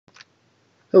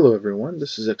Hello everyone,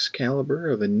 this is Excalibur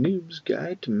of a Noob's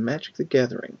Guide to Magic the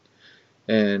Gathering.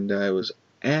 And I was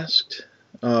asked,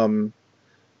 well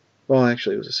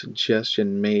actually it was a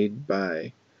suggestion made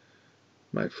by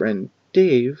my friend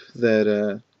Dave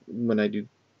that when I do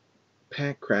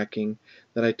pack cracking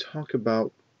that I talk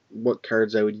about what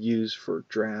cards I would use for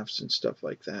drafts and stuff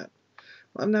like that.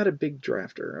 I'm not a big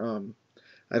drafter.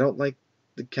 I don't like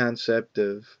the concept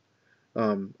of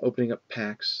opening up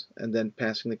packs and then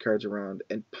passing the cards around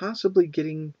and possibly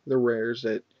getting the rares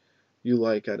that you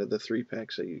like out of the 3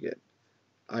 packs that you get.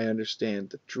 I understand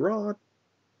the draw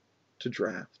to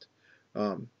draft.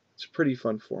 It's a pretty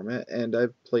fun format, and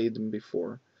I've played them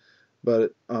before,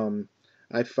 but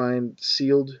I find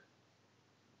sealed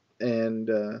and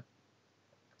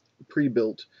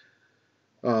pre-built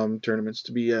tournaments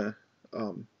to be a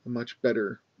much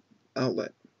better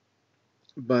outlet.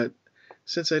 But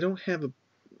since I don't have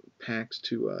packs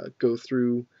to go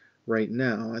through right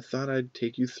now, I thought I'd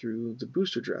take you through the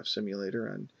booster draft simulator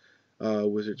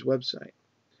on Wizard's website.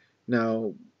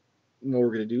 Now, what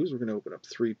we're going to do is we're going to open up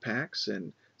 3 packs,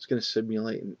 and it's going to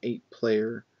simulate an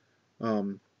 8-player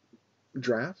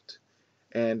draft.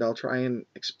 And I'll try and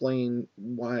explain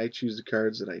why I choose the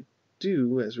cards that I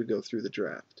do as we go through the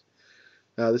draft.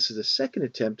 This is the second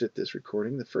attempt at this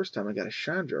recording. The first time I got a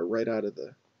Chandra right out of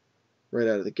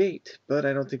the gate, but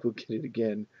I don't think we'll get it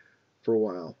again for a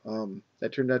while.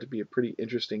 That turned out to be a pretty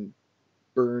interesting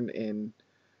burn in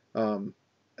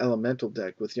elemental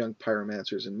deck with young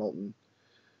pyromancers and molten.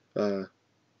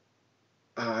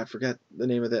 I forgot the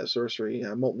name of that sorcery.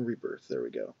 Molten Rebirth. There we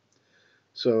go.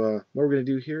 So what we're going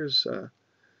to do here is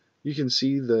you can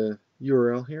see the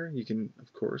URL here. You can,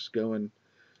 of course, go and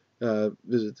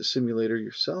visit the simulator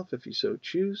yourself if you so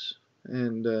choose,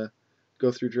 and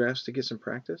go through drafts to get some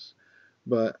practice.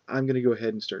 But I'm going to go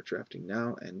ahead and start drafting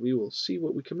now, and we will see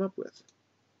what we come up with.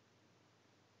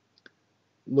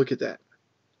 Look at that.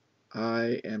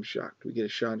 I am shocked. We get a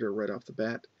Chandra right off the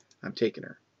bat. I'm taking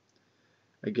her.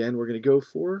 Again, we're going to go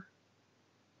for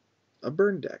a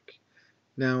burn deck.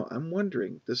 Now, I'm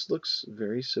wondering, this looks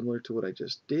very similar to what I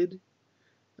just did.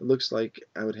 It looks like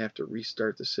I would have to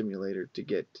restart the simulator to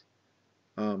get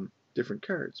different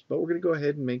cards. But we're going to go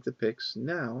ahead and make the picks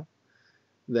now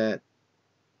that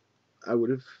I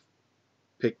would have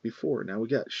picked before. Now we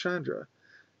got Chandra,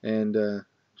 and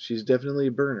she's definitely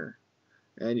a burner.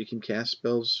 And you can cast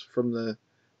spells from the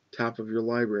top of your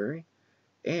library,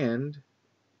 and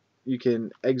you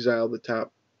can exile the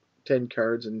top 10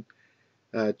 cards and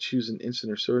choose an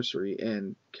instant or sorcery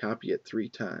and copy it 3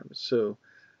 times. So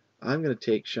I'm going to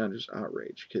take Chandra's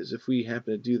Outrage, because if we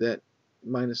happen to do that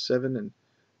 -7 and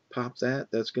pop that,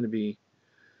 that's going to be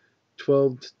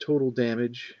 12 total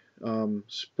damage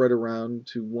spread around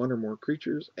to 1 or more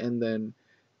creatures, and then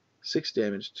 6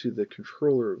 damage to the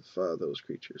controller of those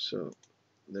creatures. So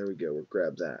there we go, we'll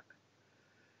grab that.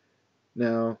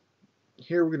 Now,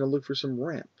 here we're going to look for some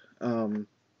ramp.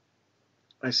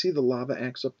 I see the Lava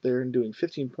Axe up there and doing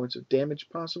 15 points of damage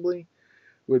possibly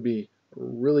would be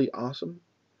really awesome.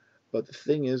 But the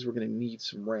thing is, we're going to need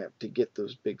some ramp to get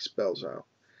those big spells out.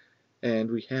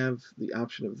 And we have the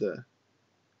option of the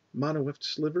Monoweft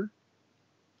Sliver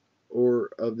or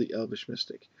of the Elvish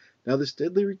Mystic. Now this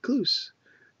Deadly Recluse,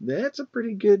 that's a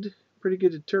pretty good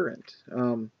deterrent.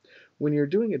 When you're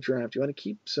doing a draft, you want to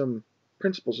keep some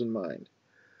principles in mind.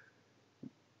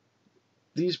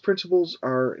 These principles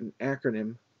are an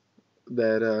acronym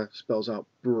that spells out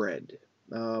bread.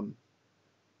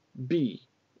 B,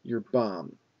 your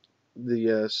bomb.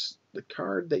 The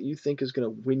card that you think is going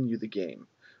to win you the game,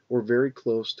 or very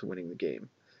close to winning the game.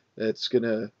 That's going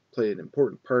to play an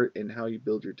important part in how you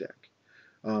build your deck.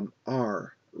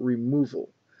 R,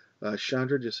 removal.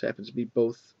 Chandra just happens to be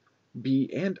both B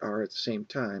and R at the same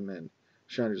time, and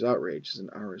Chandra's Outrage is an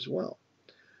R as well.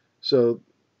 So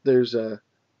there's the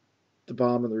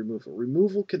bomb and the removal.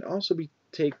 Removal can also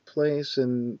take place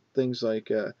in things like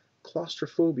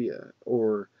claustrophobia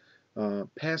or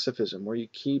pacifism, where you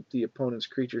keep the opponent's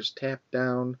creatures tapped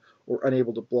down or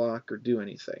unable to block or do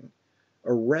anything.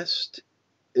 Arrest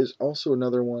is also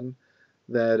another one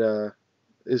that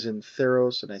is in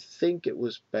Theros, and I think it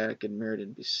was back in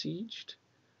Mirrodin Besieged.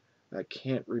 I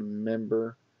can't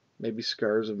remember. Maybe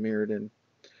Scars of Mirrodin.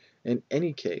 In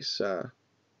any case,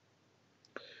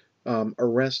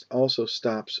 Arrest also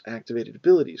stops activated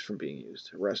abilities from being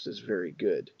used. Arrest is very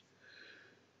good.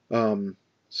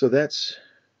 So that's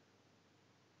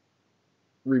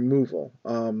removal.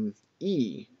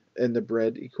 E in the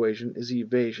bread equation is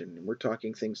evasion. We're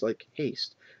talking things like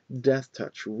haste, death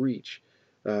touch, reach,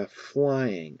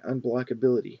 flying,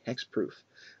 unblockability, hexproof.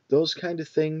 Those kind of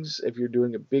things, if you're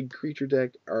doing a big creature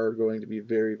deck, are going to be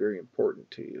very, very important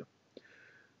to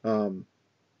you.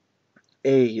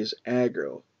 A is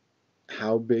aggro.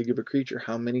 How big of a creature?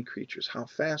 How many creatures? How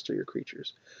fast are your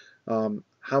creatures?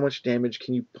 How much damage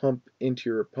can you pump into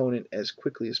your opponent as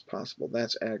quickly as possible?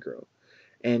 That's aggro.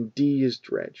 And D is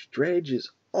dredge. Dredge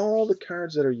is all the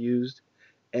cards that are used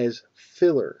as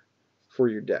filler for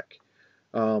your deck.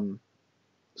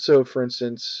 So, for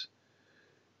instance,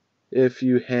 if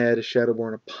you had a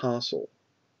Shadowborn Apostle,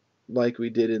 like we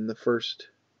did in the first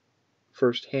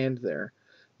hand there,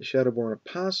 the Shadowborn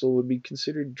Apostle would be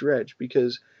considered dredge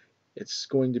because it's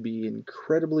going to be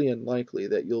incredibly unlikely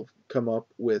that you'll come up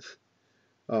with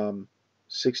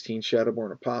 16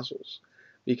 Shadowborn Apostles.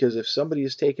 Because if somebody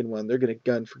has taken one, they're going to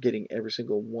gun for getting every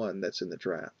single one that's in the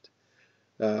draft.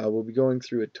 We'll be going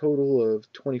through a total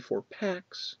of 24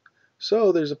 packs,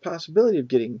 so there's a possibility of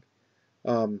getting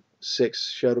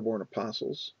 6 Shadowborn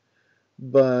Apostles,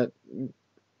 but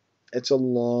it's a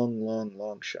long, long,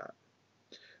 long shot.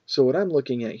 So what I'm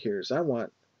looking at here is I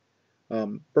want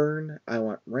burn, I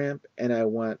want ramp, and I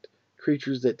want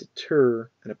creatures that deter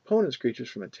an opponent's creatures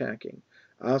from attacking.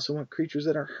 I also want creatures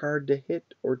that are hard to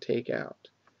hit or take out.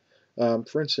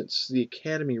 For instance, the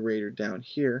Academy Raider down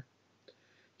here,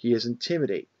 he has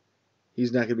Intimidate.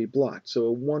 He's not going to be blocked. So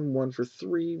a 1/1 for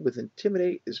 3 with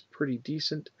Intimidate is pretty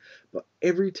decent, but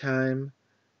every time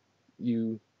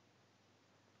you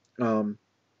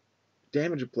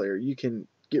damage a player, you can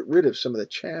get rid of some of the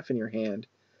chaff in your hand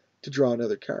to draw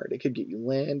another card. It could get you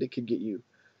land, it could get you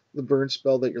the burn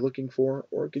spell that you're looking for,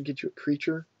 or it could get you a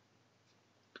creature.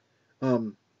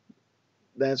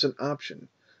 That's an option.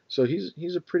 So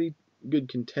he's a pretty good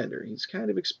contender. He's kind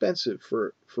of expensive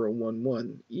for a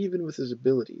 1/1, even with his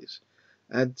abilities.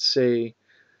 I'd say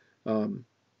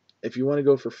if you want to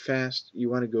go for fast, you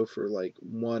want to go for like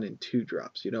 1 and 2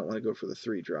 drops. You don't want to go for the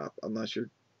 3 drop unless you're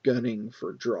gunning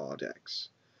for draw decks.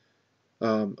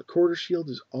 A quarter shield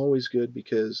is always good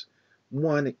because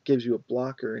 1, it gives you a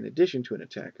blocker in addition to an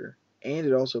attacker, and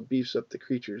it also beefs up the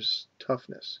creature's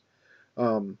toughness.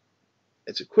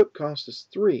 Its equip cost is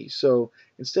 3, so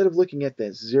instead of looking at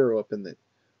that 0 up in the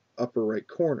upper right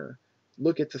corner,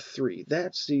 look at the 3.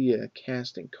 That's the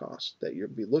casting cost that you'll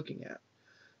be looking at.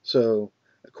 So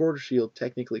a quarter shield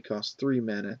technically costs 3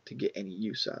 mana to get any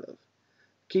use out of.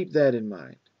 Keep that in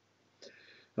mind.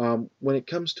 When it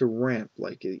comes to ramp,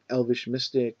 like the Elvish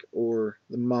Mystic or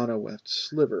the Mono Weft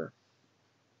Sliver,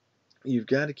 you've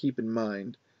got to keep in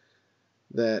mind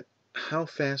that how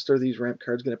fast are these ramp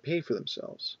cards going to pay for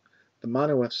themselves? The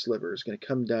Mono Weft Sliver is going to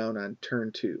come down on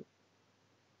turn 2.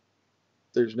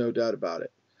 There's no doubt about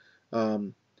it.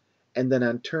 And then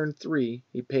on turn 3,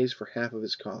 he pays for half of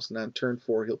his cost, and on turn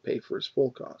 4, he'll pay for his full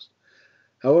cost.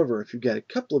 However, if you've got a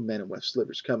couple of Mono Weft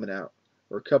Slivers coming out,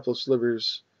 or a couple of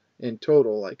slivers in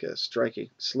total, like a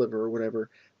striking sliver or whatever,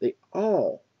 they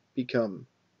all become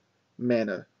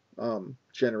mana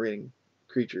generating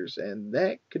creatures, and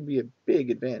that could be a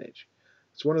big advantage.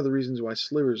 It's one of the reasons why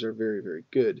slivers are very, very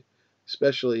good,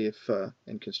 especially if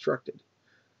and constructed.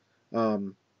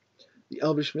 The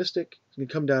Elvish Mystic can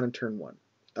come down on turn 1.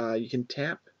 You can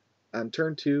tap on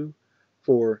turn 2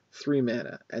 for 3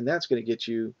 mana, and that's going to get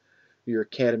you your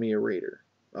Academy Raider.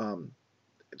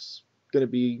 It's going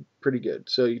to be pretty good.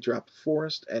 So you drop a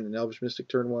Forest and an Elvish Mystic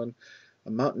turn 1, a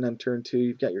Mountain on turn 2,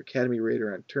 you've got your Academy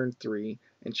Raider on turn 3,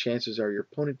 and chances are your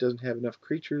opponent doesn't have enough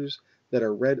creatures that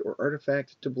are red or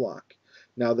artifact to block.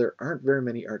 Now, there aren't very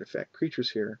many artifact creatures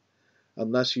here,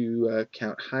 unless you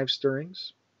count Hive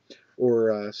Stirrings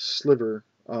or Sliver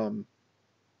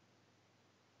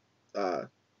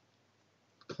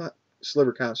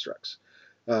Sliver Constructs.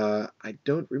 I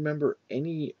don't remember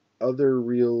any other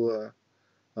real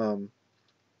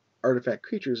artifact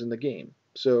creatures in the game,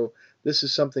 so this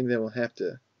is something that we'll have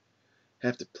to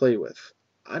play with.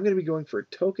 I'm going to be going for a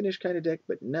tokenish kind of deck,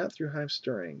 but not through Hive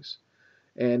Stirrings,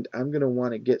 and I'm going to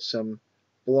want to get some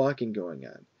blocking going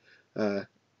on.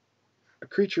 A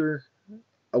creature,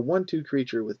 a 1/2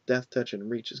 creature with Death Touch and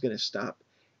Reach is going to stop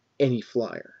any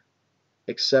flyer,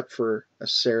 except for a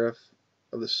Seraph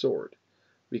of the Sword,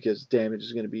 because damage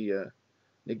is going to be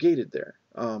negated there.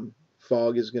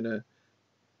 Fog is going to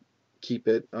keep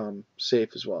it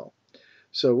safe as well.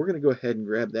 So we're going to go ahead and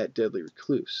grab that Deadly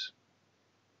Recluse.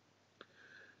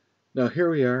 Now here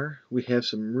we are. We have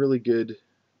some really good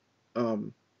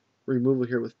removal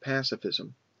here with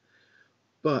Pacifism,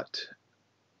 but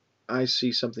I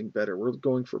see something better. We're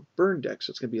going for burn decks,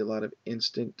 so it's going to be a lot of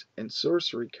instant and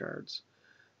sorcery cards.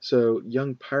 So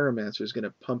Young Pyromancer is going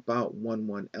to pump out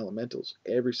 1/1 elementals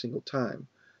every single time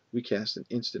we cast an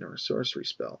instant or a sorcery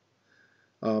spell.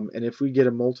 And if we get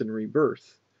a Molten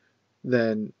Rebirth,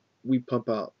 then we pump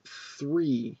out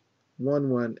 3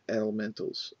 1/1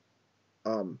 elementals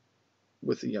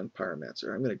with the young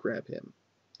Pyromancer. I'm going to grab him.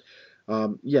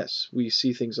 Yes, we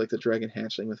see things like the Dragon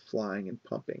Hatchling with flying and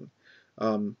pumping.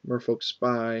 Merfolk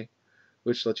Spy,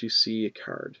 which lets you see a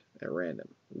card at random.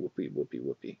 Whoopee, whoopee,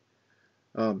 whoopee.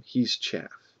 He's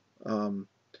chaff.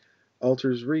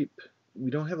 Altar's Reap. We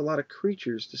don't have a lot of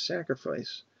creatures to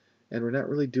sacrifice, and we're not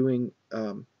really doing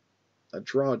a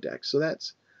draw deck, so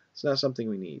it's not something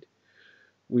we need.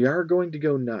 We are going to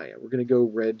go Naya. We're going to go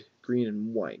red, green,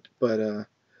 and white, but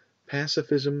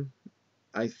Pacifism,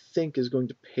 I think, is going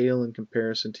to pale in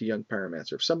comparison to Young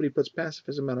Pyromancer. If somebody puts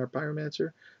Pacifism on our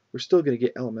Pyromancer, we're still going to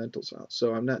get Elementals out,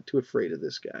 so I'm not too afraid of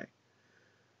this guy.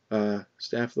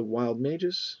 Staff of the Wild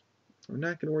Mages. We're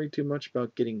not going to worry too much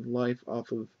about getting life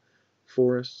off of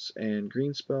forests and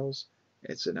green spells.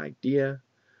 It's an idea,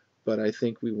 but I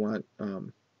think we want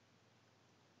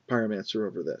Pyromancer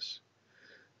over this.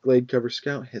 Glade Cover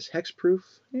Scout has Hexproof.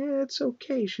 Yeah, it's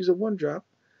okay. She's a 1-drop.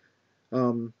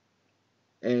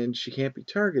 And she can't be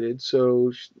targeted,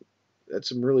 so that's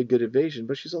some really good evasion,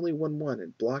 but she's only 1/1,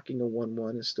 and blocking a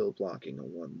 1/1 is still blocking a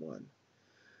 1/1.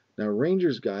 Now,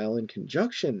 Ranger's Guile in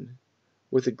conjunction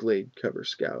with a Glade Cover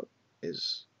Scout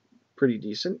is pretty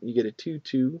decent. You get a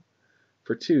 2/2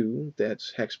 for 2,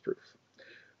 that's Hexproof.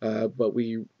 But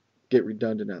we get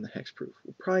redundant on the Hexproof.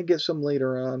 We'll probably get some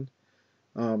later on.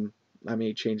 I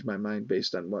may change my mind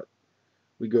based on what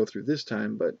we go through this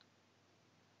time, but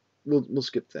we'll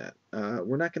skip that.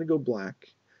 We're not going to go black.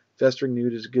 Festering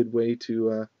Newt is a good way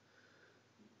to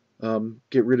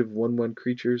get rid of 1/1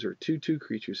 creatures or 2/2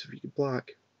 creatures if you can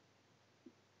block.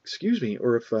 Excuse me,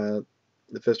 or if the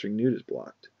Festering Newt is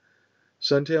blocked.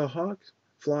 Suntail Hawk,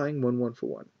 flying 1/1 for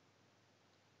 1.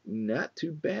 Not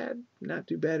too bad. Not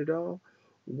too bad at all.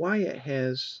 Why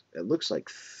it looks like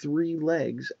 3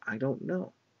 legs, I don't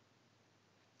know.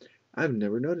 I've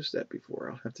never noticed that before.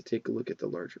 I'll have to take a look at the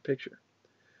larger picture.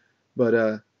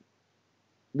 But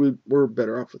we're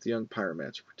better off with the Young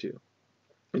Pyromancer for 2.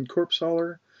 In Corpse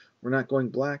Hauler, we're not going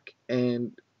black,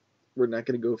 and we're not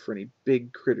going to go for any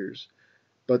big critters,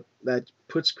 but that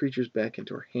puts creatures back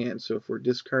into our hand. So if we're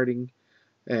discarding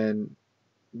and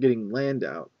getting land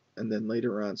out, and then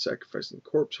later on sacrificing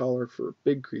Corpse Hauler for a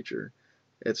big creature,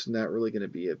 it's not really going to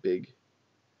be a big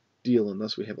deal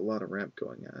unless we have a lot of ramp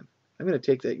going on. I'm going to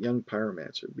take that Young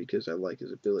Pyromancer because I like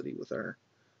his ability with our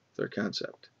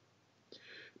concept.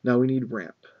 Now we need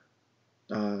ramp.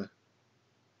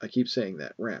 I keep saying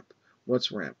that, ramp.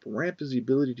 What's ramp? Ramp is the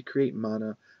ability to create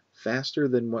mana faster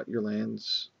than what your land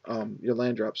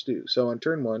drops do. So on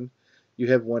turn 1, you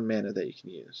have 1 mana that you can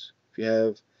use. If you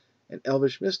have an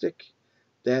Elvish Mystic,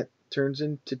 that turns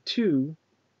into 2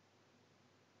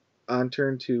 on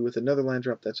turn 2 with another land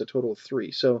drop. That's a total of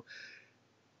 3. So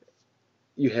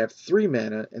you have 3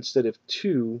 mana instead of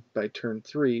 2 by turn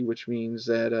 3, which means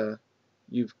that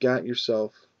you've got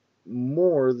yourself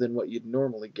more than what you'd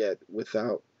normally get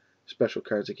without special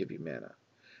cards that give you mana.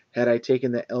 Had I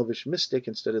taken the Elvish Mystic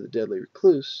instead of the Deadly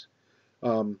Recluse,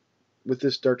 with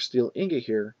this Darksteel Ingot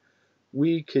here,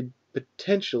 we could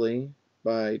potentially,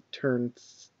 by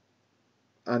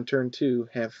on turn 2,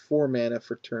 have 4 mana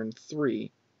for turn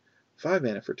 3, 5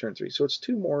 mana for turn 3. So it's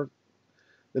 2 more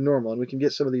than normal, and we can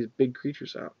get some of these big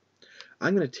creatures out.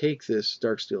 I'm going to take this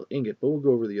Darksteel Ingot, but we'll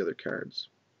go over the other cards.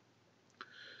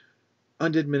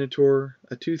 Undead Minotaur,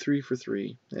 a 2/3 for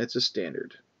 3. That's a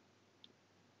standard.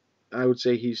 I would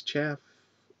say he's chaff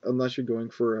unless you're going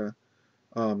for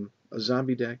a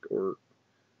zombie deck or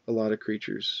a lot of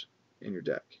creatures in your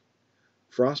deck.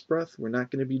 Frost Breath, we're not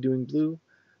going to be doing blue,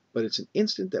 but it's an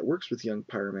instant that works with Young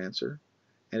Pyromancer,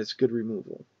 and it's good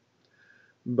removal.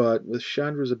 But with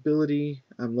Chandra's ability,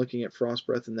 I'm looking at Frost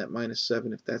Breath and that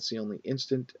 -7. If that's the only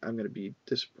instant, I'm going to be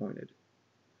disappointed.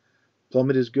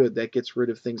 Plummet is good. That gets rid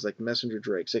of things like Messenger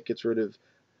Drakes. That gets rid of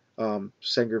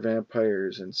Senger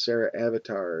Vampires and Sarah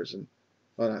Avatars, and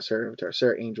not Sarah Avatars,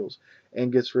 Sarah Angels,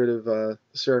 and gets rid of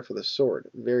Seraph of the Sword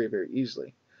very, very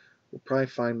easily. We'll probably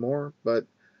find more, but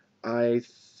I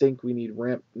think we need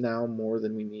ramp now more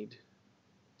than we need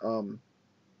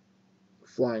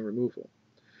flying removal.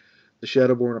 The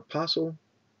Shadowborn Apostle,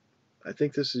 I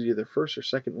think this is either first or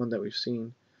second one that we've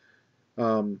seen.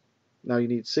 Now you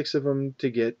need 6 of them to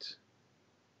get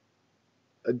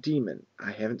a demon.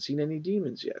 I haven't seen any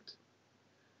demons yet.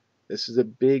 This is a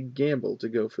big gamble to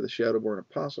go for the Shadowborn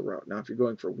Apostle route. Now if you're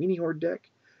going for a Weenie Horde deck,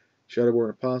 Shadowborn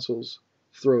Apostles,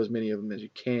 throw as many of them as you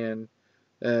can,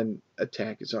 and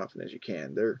attack as often as you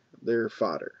can. They're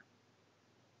fodder.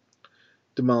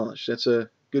 Demolish, that's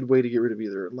a good way to get rid of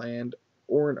either a land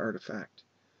or an artifact.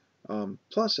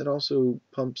 Plus, it also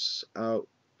pumps out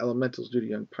elementals due to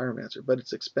young pyromancer, but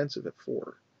it's expensive at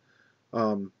 4.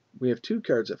 We have 2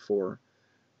 cards at 4,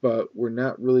 but we're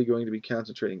not really going to be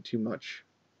concentrating too much.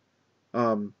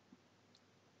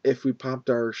 If we popped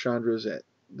our Chandras at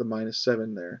the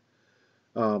 -7 there,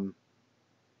 and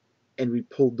we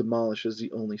pulled Demolish as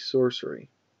the only sorcery,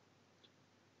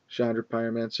 Chandra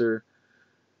Pyromancer,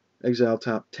 exile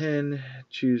top 10,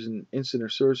 choose an instant or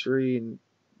sorcery, and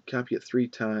copy it 3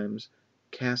 times,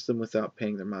 cast them without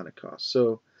paying their mana cost.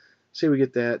 So, say we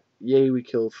get that, yay, we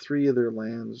kill 3 of their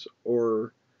lands,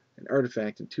 or an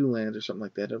artifact and 2 lands, or something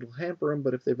like that. It'll hamper them,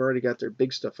 but if they've already got their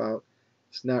big stuff out,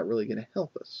 it's not really going to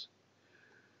help us.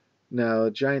 Now,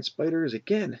 Giant Spiders,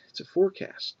 again, it's a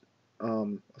forecaster,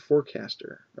 or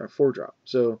a 4-drop.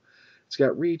 So, it's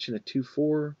got reach and a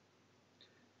 2/4.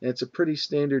 And it's a pretty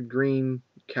standard green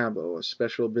combo, a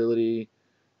special ability,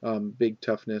 big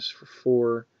toughness for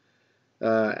 4.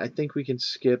 I think we can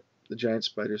skip the Giant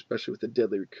Spider, especially with the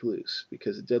Deadly Recluse,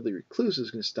 because the Deadly Recluse is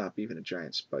going to stop even a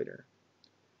Giant Spider.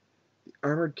 The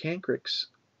Armored Cancrix,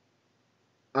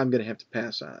 I'm going to have to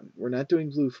pass on. We're not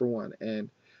doing blue for 1, and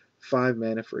 5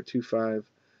 mana for a 2/5.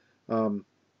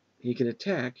 He can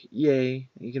attack, yay.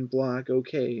 He can block,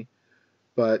 okay.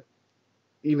 But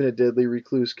even a Deadly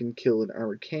Recluse can kill an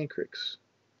Armored Cancrix.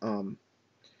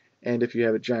 And if you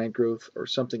have a Giant Growth or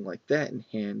something like that in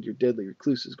hand, your Deadly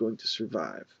Recluse is going to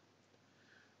survive.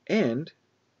 And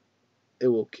it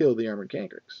will kill the Armored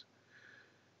Cancrix.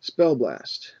 Spell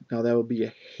Blast. Now that will be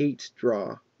a hate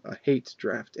draft,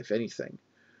 if anything.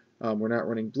 We're not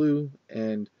running blue,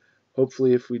 and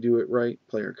hopefully if we do it right,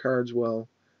 play our cards well,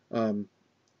 the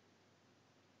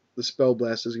Spell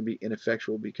Blast is going to be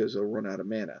ineffectual because they'll run out of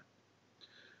mana.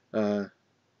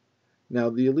 Now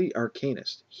the Elite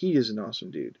Arcanist, he is an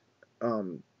awesome dude.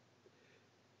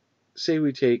 Say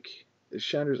we take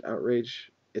Chandra's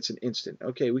Outrage, it's an instant.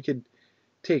 Okay, we could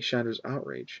take Chandra's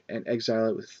Outrage and exile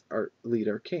it with our Elite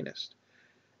Arcanist.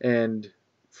 And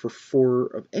for 4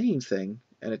 of anything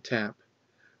and a tap,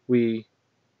 we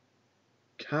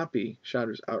copy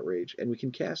Chandra's Outrage and we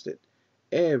can cast it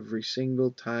every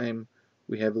single time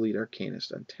we have Elite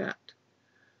Arcanist untapped.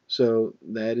 So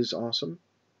that is awesome.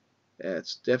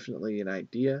 That's definitely an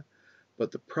idea.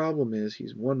 But the problem is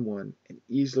he's 1/1 and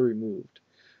easily removed.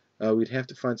 We'd have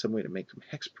to find some way to make him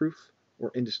hexproof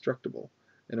or indestructible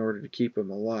in order to keep him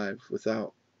alive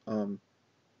without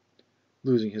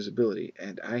losing his ability.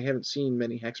 And I haven't seen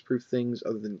many hexproof things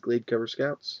other than Gladecover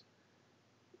Scouts.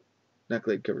 Not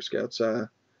Gladecover Scouts,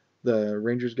 the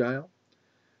Ranger's Guile.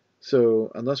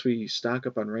 So unless we stock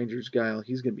up on Ranger's Guile,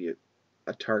 he's going to be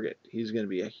a target. He's going to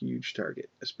be a huge target,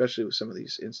 especially with some of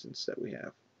these instants that we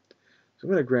have. So I'm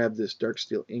going to grab this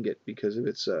Darksteel Ingot because of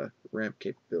its ramp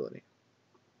capability.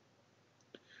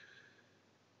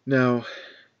 Now,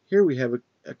 here we have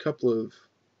a couple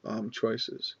of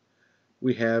choices.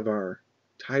 We have our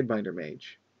Tidebinder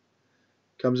Mage.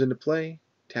 Comes into play,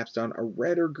 taps down a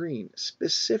red or green.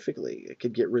 Specifically, it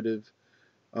could get rid of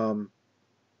a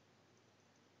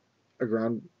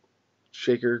Ground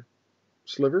Shaker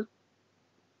Sliver,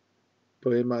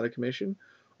 put him out of commission,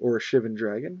 or a Shivan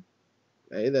Dragon.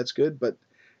 Hey, that's good, but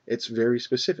it's very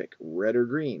specific, red or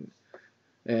green.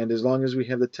 And as long as we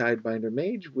have the Tidebinder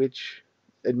Mage, which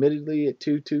admittedly at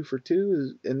 2/2 for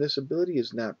 2 in this ability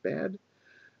is not bad,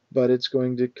 but it's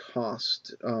going to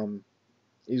cost,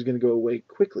 he's going to go away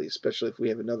quickly, especially if we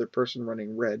have another person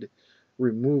running red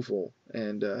removal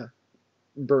and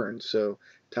burn, so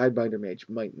Tidebinder Mage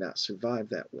might not survive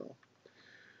that well.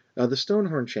 The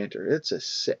Stonehorn Chanter, it's a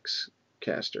 6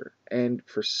 caster, and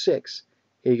for 6,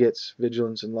 he gets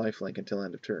Vigilance and Lifelink until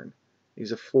end of turn.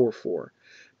 He's a 4/4.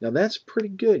 Now that's pretty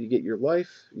good. You get your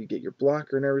life, you get your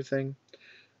blocker and everything.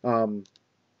 And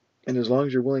as long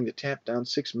as you're willing to tap down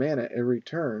 6 mana every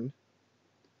turn,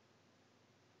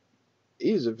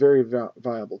 he's a very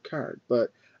viable card.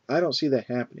 But I don't see that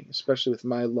happening, especially with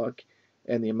my luck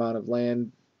and the amount of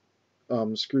land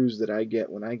screws that I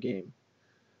get when I game.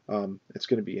 It's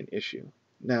going to be an issue.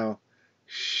 Now,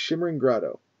 Shimmering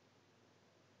Grotto.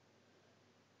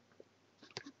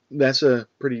 That's a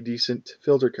pretty decent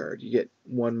filter card. You get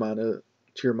 1 mana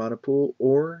to your mana pool,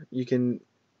 or you can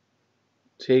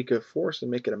take a forest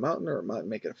and make it a mountain, or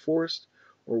make it a forest,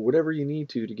 or whatever you need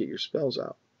to get your spells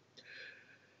out.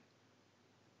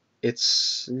 It's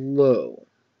slow.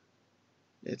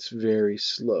 It's very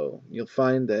slow. You'll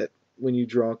find that when you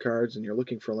draw cards and you're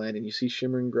looking for land and you see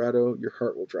Shimmering Grotto, your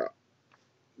heart will drop.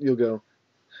 You'll go,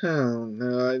 oh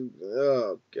no,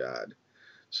 oh god.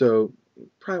 So you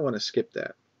probably want to skip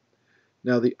that.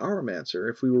 Now the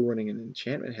Aromancer, if we were running an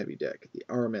enchantment heavy deck, the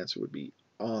Aromancer would be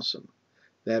awesome.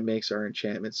 That makes our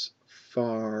enchantments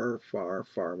far, far,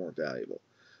 far more valuable.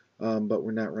 but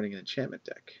we're not running an enchantment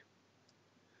deck.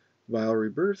 Vile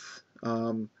Rebirth.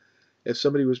 If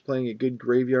somebody was playing a good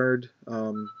graveyard,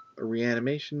 a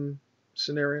reanimation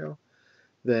scenario,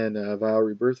 then Vile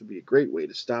Rebirth would be a great way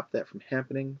to stop that from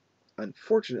happening.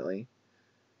 Unfortunately,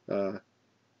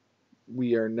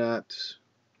 we are not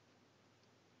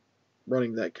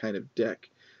running that kind of deck.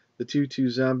 The 2/2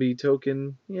 zombie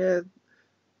token, yeah,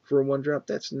 for a 1-drop,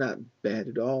 that's not bad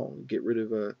at all. Get rid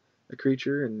of a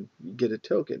creature and you get a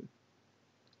token.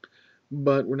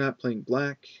 But we're not playing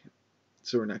black,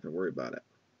 so we're not going to worry about it.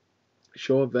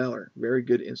 Show of Valor, very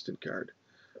good instant card,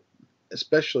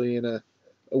 especially in a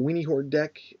Weenie Horde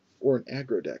deck or an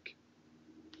aggro deck.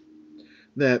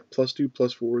 That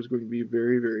 +2/+4 is going to be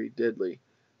very, very deadly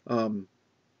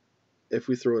if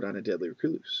we throw it on a Deadly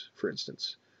Recluse, for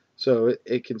instance. So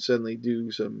it can suddenly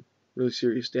do some really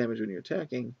serious damage when you're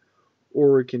attacking,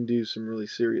 or it can do some really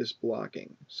serious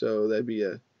blocking. So that'd be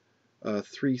a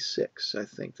 3/6, I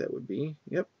think that would be.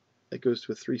 Yep, that goes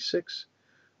to a 3/6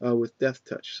 with Death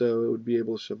Touch. So it would be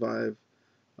able to survive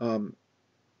a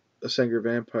Sengir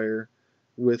Vampire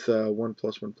with a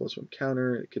 1/1/1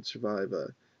 counter. It could survive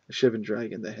a Shivan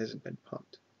Dragon that hasn't been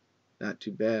pumped. Not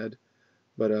too bad.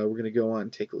 But we're going to go on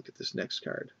and take a look at this next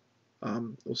card.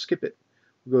 We'll skip it.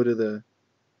 We'll go to the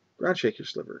Groundshaker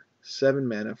Sliver. 7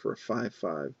 mana for a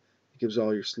 5/5. It gives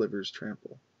all your slivers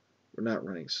trample. We're not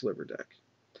running a sliver deck.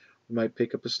 We might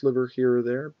pick up a sliver here or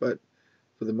there, but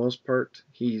for the most part,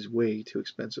 he's way too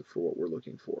expensive for what we're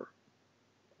looking for.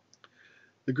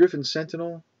 The Griffin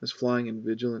Sentinel is flying in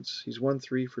Vigilance. He's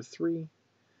 1/3 for 3.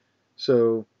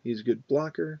 So he's a good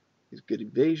blocker. He's good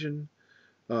evasion.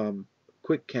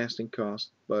 Quick casting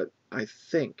cost, but I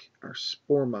think our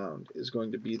Spore Mound is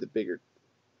going to be the bigger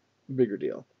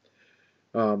deal.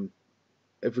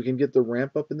 If we can get the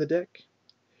ramp up in the deck,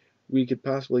 we could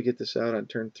possibly get this out on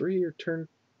turn 3 or turn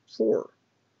 4,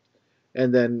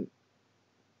 and then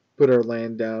put our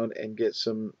land down and get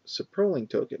some Saproling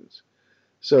tokens.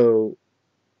 So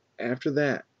after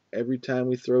that, every time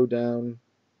we throw down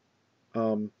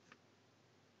a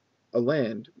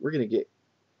land, we're going to get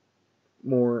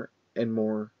more and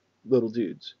more little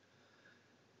dudes.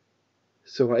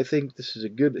 So I think this is a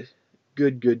good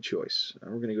choice.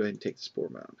 We're going to go ahead and take the Spore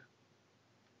Mound.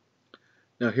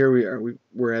 Now here we are.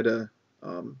 We're at a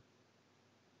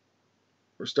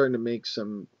we're starting to make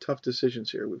some tough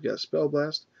decisions here. We've got Spell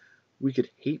Blast. We could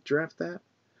hate draft that.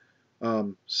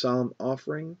 Solemn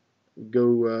Offering.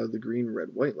 Go the green,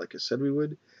 red, white like I said we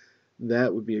would.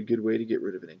 That would be a good way to get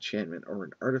rid of an enchantment or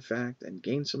an artifact and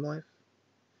gain some life.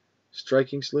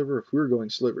 Striking Sliver, if we were going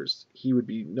slivers, he would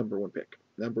be #1 pick.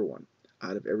 #1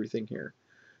 out of everything here.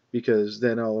 Because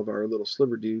then all of our little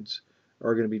sliver dudes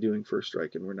are going to be doing first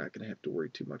strike, and we're not going to have to worry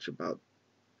too much about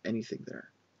anything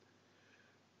there.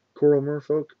 Coral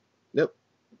Merfolk, nope,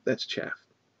 that's chaff.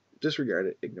 Disregard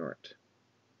it, ignore it.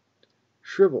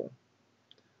 Shrivel,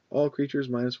 all creatures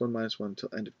 -1/-1 until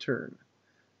end of turn.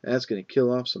 That's going to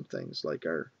kill off some things like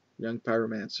our Young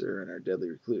Pyromancer and our Deadly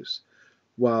Recluse.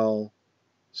 While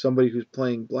somebody who's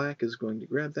playing black is going to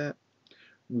grab that,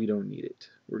 we don't need it.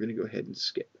 We're going to go ahead and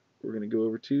skip. We're going to go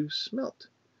over to Smelt.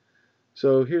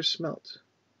 So here's Smelt.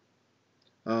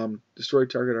 Destroy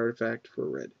target artifact for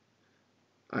red.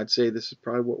 I'd say this is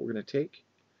probably what we're going to take.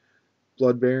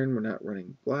 Blood Baron, we're not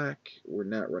running black. We're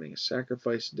not running a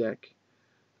sacrifice deck.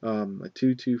 A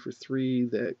 2/2 for 3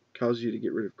 that causes you to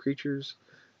get rid of creatures.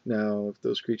 Now, if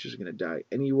those creatures are going to die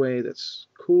anyway, that's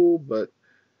cool, but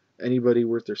anybody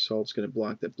worth their salt is going to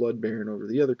block that Blood Baron over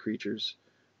the other creatures.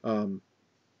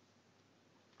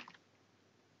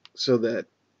 So that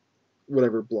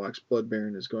whatever blocks Blood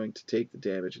Baron is going to take the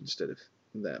damage instead of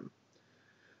them.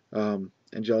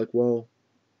 Angelic Wall,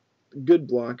 good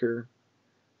blocker,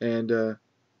 and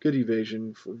good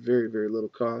evasion for very, very little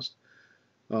cost.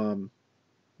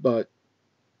 But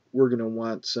we're going to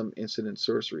want some instant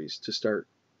sorceries to start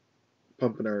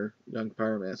pumping our Young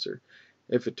Pyromancer.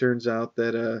 If it turns out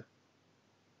that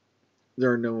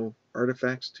there are no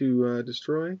artifacts to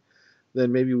destroy,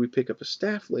 then maybe we pick up a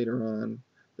staff later on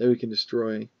that we can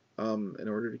destroy in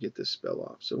order to get this spell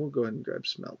off. So we'll go ahead and grab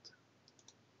Smelt.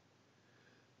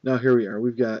 Now here we are.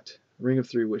 We've got Ring of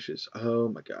 3 Wishes. Oh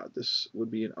my god, this would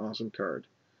be an awesome card.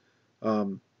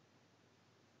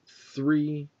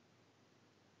 3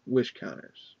 wish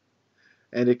counters.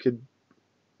 And it could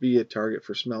be a target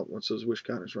for Smelt once those wish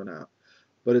counters run out.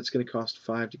 But it's going to cost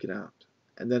 5 to get out.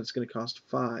 And then it's going to cost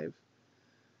 5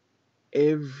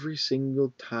 every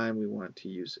single time we want to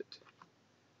use it.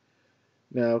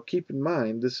 Now keep in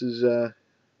mind, this has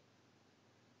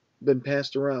been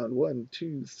passed around 1,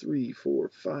 2, 3, 4,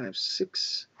 5,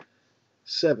 6,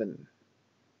 7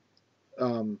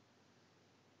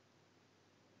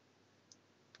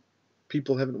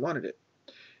 people haven't wanted it.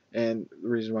 And the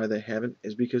reason why they haven't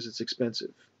is because it's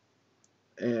expensive.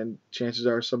 And chances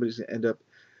are somebody's going to end up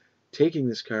taking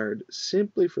this card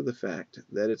simply for the fact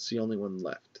that it's the only one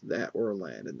left, that or a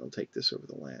land, and they'll take this over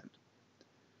the land.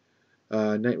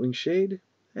 Nightwing Shade,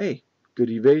 hey, good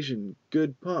evasion,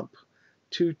 good pump.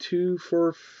 2/2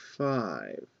 for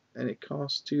 5, and it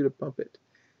costs 2 to pump it.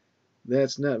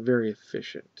 That's not very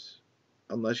efficient,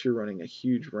 unless you're running a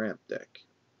huge ramp deck.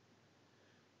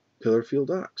 Pillarfield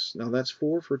Ox, now that's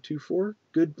 4 for 2/4,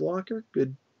 good blocker,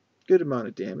 good amount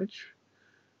of damage,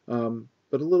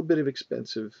 but a little bit of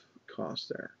expensive cost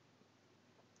there.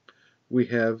 We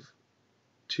have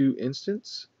 2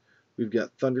 instants. We've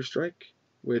got Thunderstrike,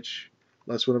 which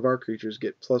lets one of our creatures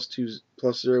get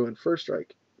 +0 in first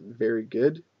strike. Very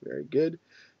good, very good.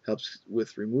 Helps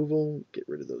with removal, get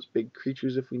rid of those big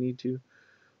creatures if we need to.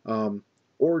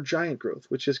 Or Giant Growth,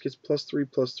 which just gets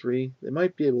 +3/+3. They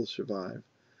might be able to survive,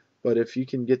 but if you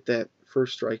can get that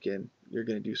first strike in, you're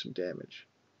going to do some damage.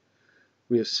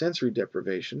 We have Sensory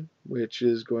Deprivation, which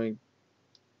is going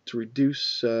to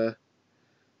reduce the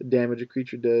damage a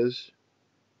creature does.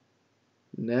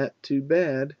 Not too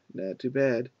bad, not too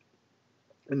bad.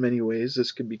 In many ways,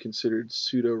 this could be considered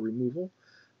pseudo-removal,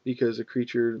 because a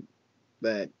creature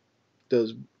that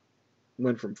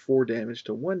went from 4 damage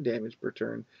to 1 damage per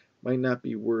turn might not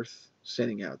be worth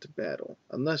sending out to battle,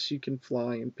 unless you can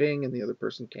fly and ping and the other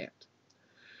person can't.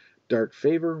 Dark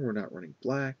Favor, we're not running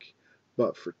black,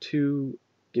 but for 2,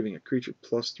 giving a creature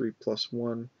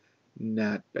 +3/+1,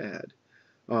 not bad.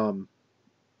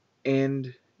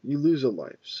 And you lose a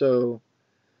life, so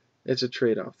it's a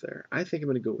trade-off there. I think I'm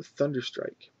going to go with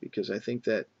Thunderstrike, because I think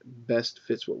that best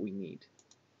fits what we need.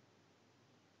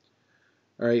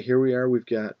 Alright, here we are. We've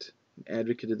got an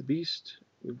Advocate of the Beast,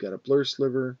 we've got a Blur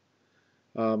Sliver,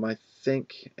 I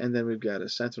think, and then we've got a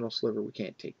Sentinel Sliver. We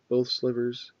can't take both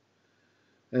slivers.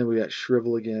 And then we got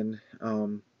Shrivel again.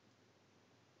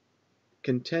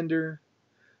 Contender,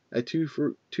 a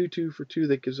 2/2 for 2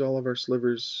 that gives all of our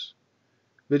slivers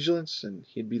Vigilance, and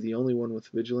he'd be the only one with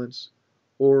Vigilance.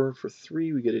 Or for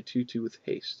 3, we get a 2/2 with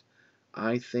Haste.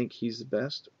 I think he's the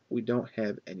best. We don't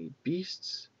have any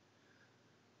beasts,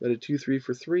 but a 2/3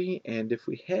 for 3, and if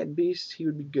we had beasts, he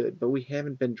would be good, but we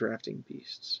haven't been drafting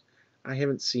beasts. I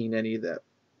haven't seen any that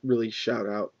really shout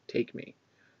out, take me.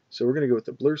 So we're going to go with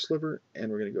the Blur Sliver,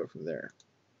 and we're going to go from there.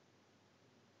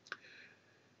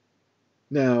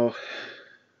 Now,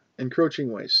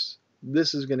 Encroaching Waste.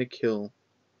 This is going to kill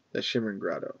the Shimmering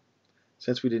Grotto.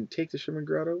 Since we didn't take the Shimmering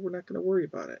Grotto, we're not going to worry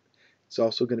about it. It's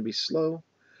also going to be slow,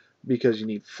 because you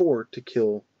need 4 to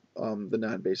kill the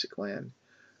non-basic land,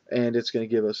 and it's going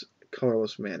to give us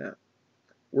colorless mana.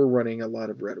 We're running a lot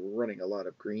of red, we're running a lot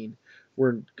of green.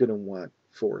 We're going to want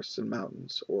forests and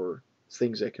mountains, or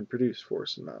things that can produce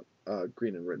forests and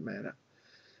green and red mana.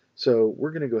 So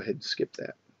we're going to go ahead and skip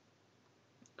that.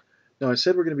 Now I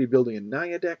said we're going to be building a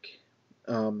Naya deck,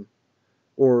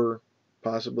 or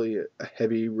possibly a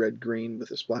heavy red-green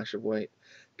with a splash of white.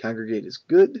 Congregate is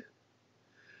good,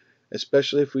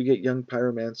 especially if we get Young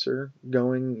Pyromancer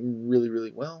going really,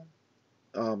 really well.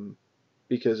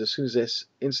 Because as soon as this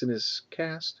instant is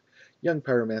cast, Young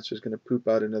Pyromancer is going to poop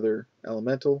out another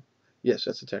elemental. Yes,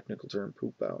 that's a technical term,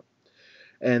 poop out.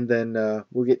 And then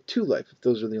we'll get 2 life if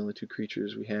those are the only 2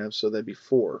 creatures we have, so that'd be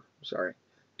 4. Sorry,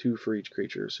 2 for each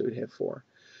creature, so we'd have 4.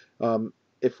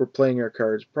 If we're playing our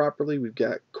cards properly, we've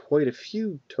got quite a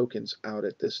few tokens out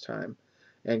at this time,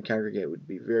 and Congregate would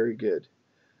be very good.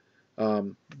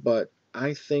 But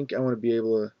I think I want to be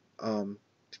able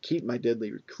to keep my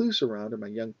Deadly Recluse around and my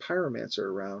Young Pyromancer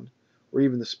around, or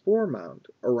even the Spore Mound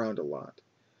around a lot.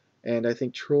 And I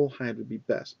think Trollhide would be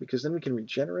best, because then we can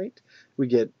regenerate, we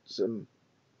get an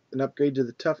upgrade to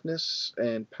the toughness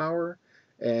and power,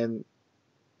 and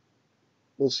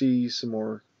we'll see some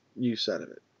more use out of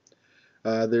it.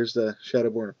 There's the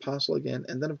Shadowborn Apostle again,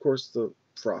 and then of course the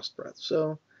Frost Breath.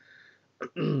 So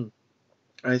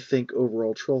I think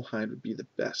overall Trollhide would be the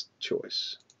best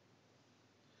choice.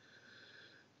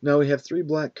 Now we have 3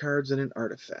 black cards and an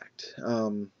artifact.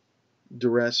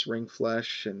 Duress, Ring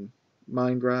Flesh, and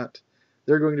Mind Rot.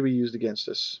 They're going to be used against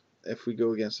us if we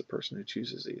go against the person who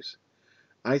chooses these.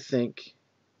 I think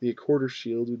the Accorder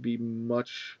Shield would be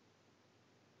much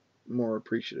more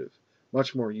appreciative,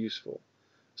 much more useful,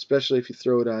 especially if you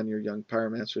throw it on your Young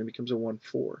Pyromancer and it becomes a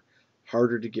 1/4.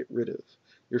 Harder to get rid of.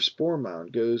 Your Spore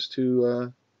Mound goes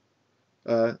to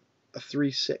a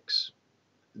 3/6.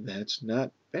 That's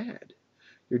not bad.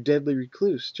 Your Deadly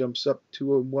Recluse jumps up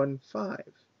to a 1/5.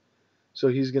 So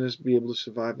he's going to be able to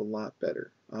survive a lot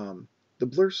better. The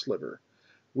Blur Sliver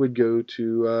would go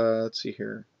to, let's see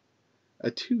here,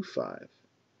 a 2/5.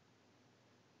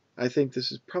 I think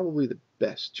this is probably the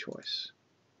best choice.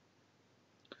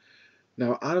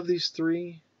 Now, out of these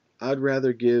three, I'd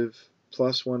rather give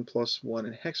 +1/+1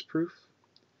 and hexproof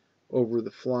over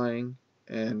the flying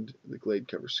and the Glade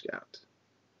Cover Scout.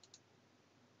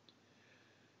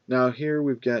 Now here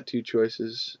we've got two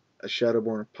choices. A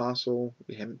Shadowborn Apostle.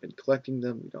 We haven't been collecting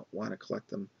them. We don't want to collect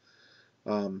them.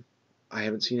 I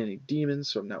haven't seen any demons,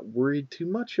 so I'm not worried too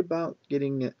much about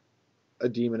getting a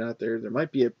demon out there. There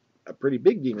might be a pretty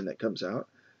big demon that comes out.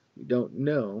 We don't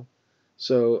know.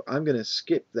 So I'm going to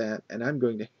skip that, and I'm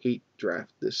going to hate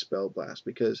draft this Spell Blast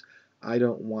because I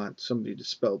don't want somebody to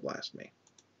Spell Blast me.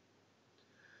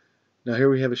 Now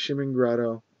here we have a Shimmering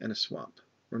Grotto and a Swamp.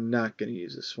 We're not going to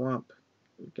use the Swamp.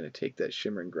 We're going to take that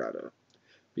Shimmering Grotto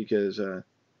because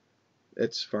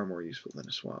it's far more useful than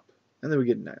a Swamp. And then we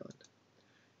get an island.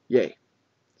 Yay.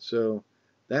 So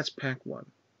that's pack 1.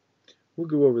 We'll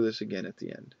go over this again at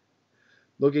the end.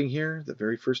 Looking here, the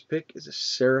very first pick is a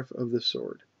Seraph of the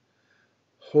Sword.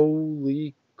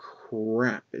 Holy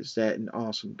crap, is that an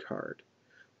awesome card.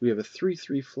 We have a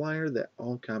 3/3 flyer that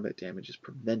all combat damage is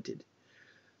prevented.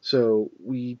 So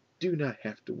we do not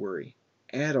have to worry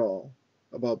at all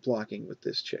about blocking with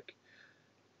this chick.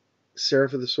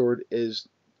 Seraph of the Sword is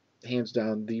hands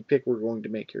down the pick we're going to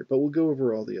make here, but we'll go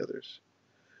over all the others.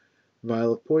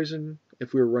 Vial of Poison.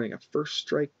 If we were running a first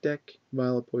strike deck,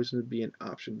 Vial of Poison would be an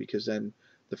option because then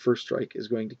the first strike is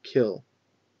going to kill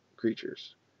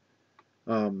creatures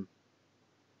on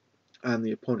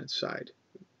the opponent's side.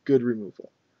 Good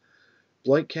removal.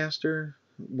 Blightcaster.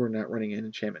 We're not running an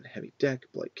enchantment heavy deck.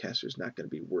 Blightcaster is not going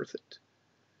to be worth it.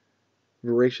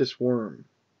 Voracious Worm.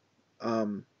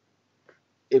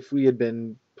 If we had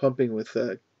been pumping with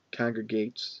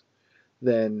Congregates,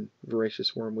 then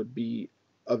Voracious Worm would be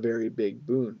a very big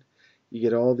boon. You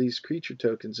get all these creature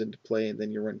tokens into play, and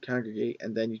then you run Congregate,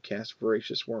 and then you cast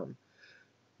Voracious Worm.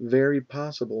 Very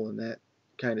possible in that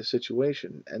kind of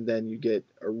situation, and then you get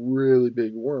a really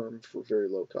big worm for very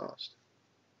low cost.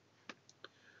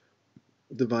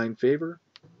 Divine Favor,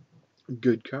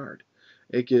 good card.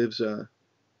 It gives a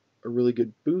really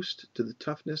good boost to the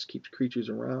toughness, keeps creatures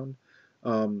around,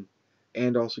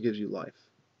 and also gives you life.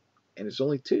 And it's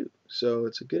only 2, so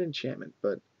it's a good enchantment,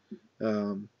 but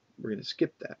we're going to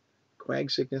skip that.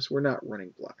 Quag Sickness, we're not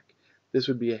running black. This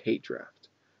would be a hate draft.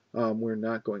 We're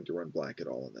not going to run black at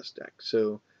all in this deck,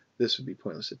 so this would be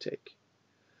pointless to take.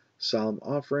 Solemn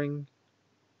Offering,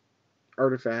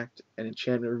 Artifact, and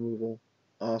enchantment removal,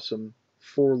 awesome.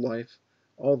 4 life,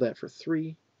 all that for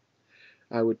 3.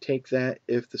 I would take that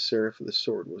if the Seraph of the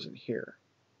Sword wasn't here.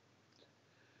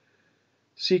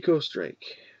 Seacoast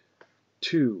Drake,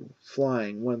 2,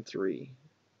 flying, 1/3,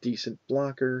 decent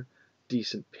blocker,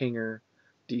 decent pinger,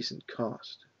 decent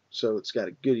cost. So it's got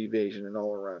a good evasion and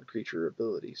all-around creature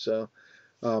ability. So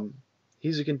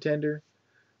he's a contender,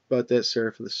 but that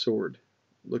Seraph of the Sword,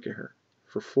 look at her.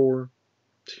 For 4,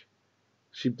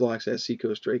 she blocks that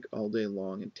Seacoast Drake all day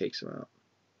long and takes him out.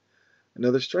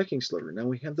 Another Striking Sliver. Now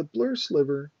we have the Blur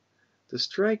Sliver. The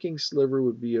Striking Sliver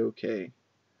would be okay,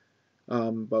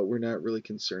 but we're not really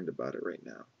concerned about it right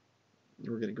now.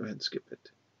 We're going to go ahead and skip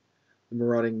it. The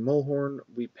Marauding Mulehorn,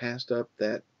 we passed up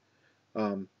that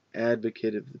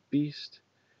Advocate of the Beast,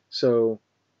 so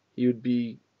he would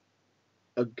be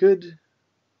it'd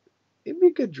be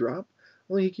a good drop,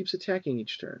 only he keeps attacking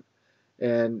each turn,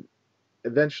 and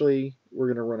eventually we're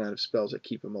going to run out of spells that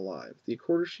keep him alive. The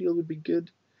Quarter Shield would be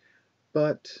good,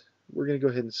 but we're going to go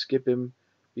ahead and skip him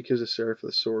because the Seraph of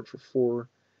the Sword for 4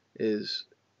 is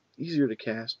easier to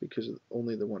cast because of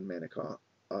only the 1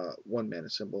 mana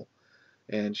symbol,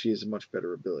 and she has a much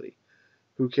better ability.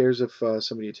 Who cares if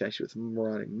somebody attacks you with a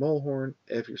Marauding Mulehorn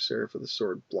if your Seraph of the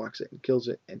Sword blocks it and kills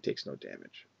it and takes no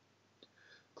damage.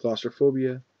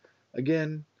 Claustrophobia,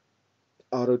 again,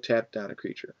 auto tap down a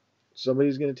creature.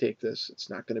 Somebody's going to take this. It's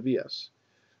not going to be us.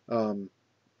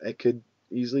 It could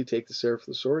easily take the Seraph of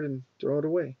the Sword and throw it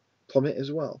away. Plummet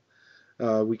as well.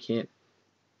 We can't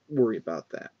worry about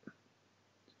that.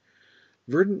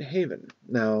 Verdant Haven.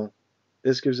 Now,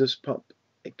 this gives us pump.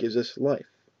 It gives us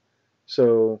life.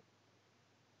 So,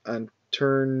 on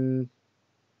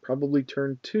probably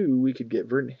turn 2, we could get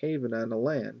Verdant Haven on a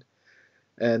land,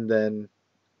 and then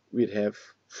we'd have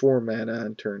 4 mana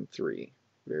on turn 3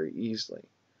 very easily.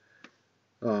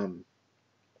 We're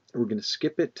going to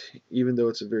skip it, even though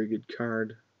it's a very good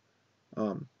card,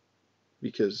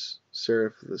 because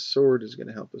Seraph of the Sword is going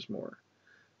to help us more.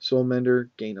 Soulmender,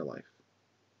 gain a life.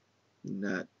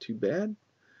 Not too bad.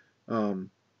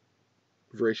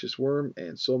 Voracious Worm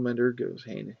and Soulmender goes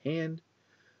hand in hand.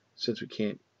 Since we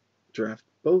can't draft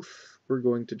both, we're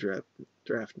going to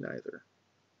draft neither.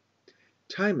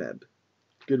 Time Ebb,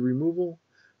 good removal,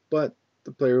 but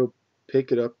the player will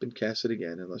pick it up and cast it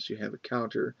again unless you have a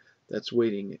counter that's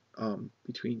waiting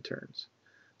between turns.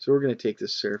 So we're going to take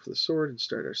this Seraph of the Sword and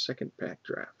start our second pack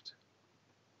draft.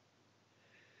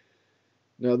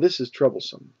 Now this is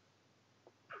troublesome.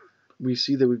 We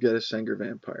see that we've got a Sanger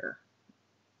Vampire.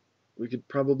 We could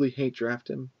probably hate draft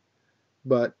him,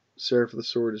 but Seraph of the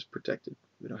Sword is protected.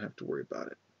 We don't have to worry about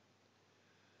it.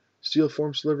 Steel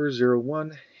Form Sliver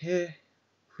 0/1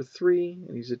 for 3,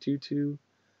 and he's a 2/2.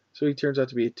 So he turns out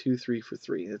to be a 2/3 for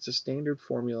 3. That's a standard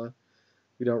formula.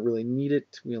 We don't really need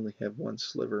it. We only have one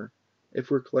sliver. If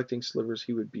we're collecting slivers,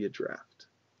 he would be a draft.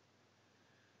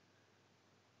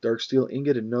 Darksteel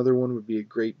Ingot, another one, would be a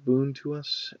great boon to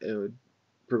us. It would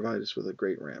provide us with a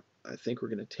great ramp. I think we're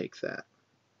going to take that.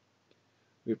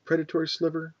 We have Predatory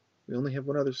Sliver. We only have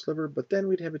one other sliver, but then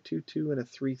we'd have a 2/2 and a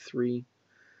 3/3.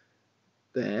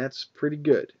 That's pretty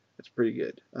good. That's pretty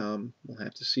good. We'll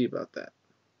have to see about that.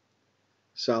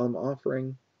 Solemn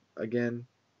Offering, again,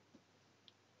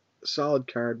 a solid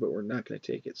card, but we're not going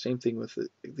to take it. Same thing with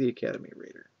the Academy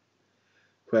Raider.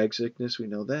 Quag Sickness, we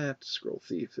know that. Scroll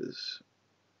Thief is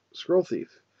Scroll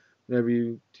Thief. Whenever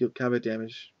you deal combat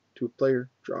damage to a player,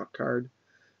 draw a card.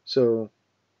 So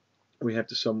we have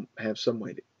to have some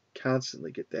way to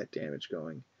constantly get that damage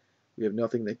going. We have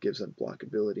nothing that gives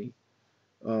unblockability.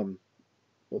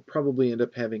 We'll probably end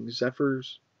up having Zephyr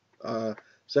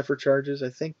Charges. I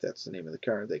think that's the name of the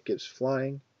card that gives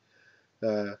flying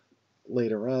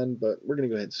later on, but we're going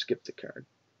to go ahead and skip the card.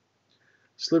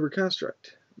 Sliver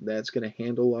Construct. That's going to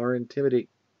handle our Intimidate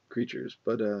creatures,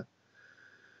 but we're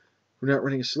not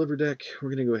running a Sliver deck. We're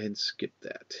going to go ahead and skip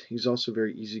that. He's also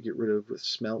very easy to get rid of with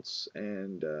Smelts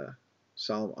and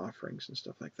Solemn Offerings and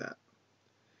stuff like that.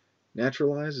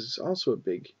 Naturalize is also a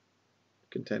big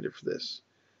contender for this.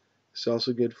 It's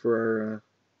also good for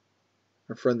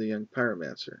our friend the Young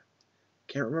Pyromancer.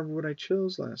 Can't remember what I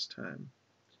chose last time.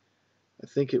 I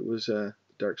think it was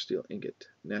Darksteel Ingot.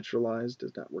 Naturalize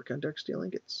does not work on Darksteel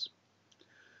Ingots.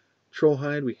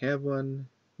 Trollhide, we have one.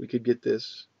 We could get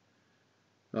this,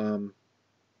 but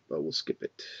we'll skip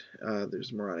it.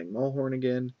 There's Marauding Maulhorn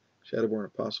again. Shadowborn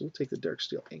Apostle. We'll take the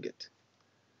Darksteel Ingot.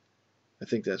 I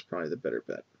think that's probably the better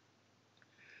bet.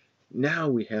 Now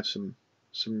we have some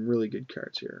really good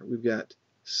cards here. We've got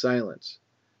Silence.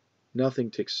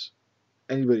 Nothing ticks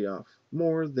anybody off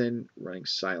more than running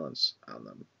Silence on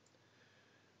them.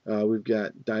 We've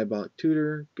got Diabolic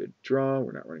Tutor, good draw.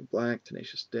 We're not running black.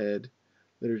 Tenacious Dead,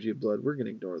 Liturgy of Blood. We're going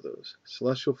to ignore those.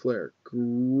 Celestial Flare,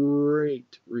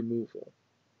 great removal.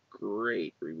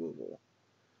 Great removal.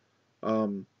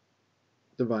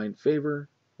 Divine Favor,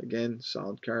 again,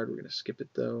 solid card. We're going to skip it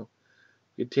though.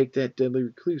 We could take that Deadly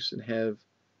Recluse and have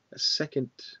a second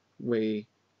way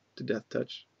to Death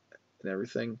Touch and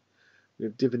everything. We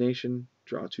have Divination,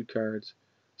 draw 2 cards,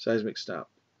 Seismic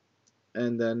Stop.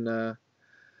 And then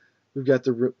we've got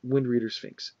the Wind Reader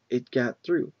Sphinx. It got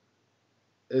through.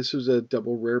 This was a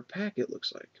double rare pack, it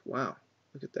looks like. Wow,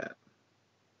 look at that.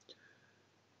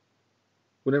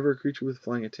 Whenever a creature with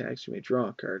flying attacks, you may draw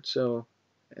a card. So,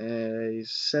 a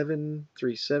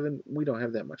 7/3/7, we don't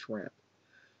have that much ramp.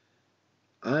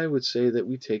 I would say that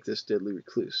we take this Deadly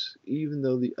Recluse. Even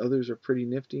though the others are pretty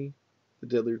nifty, the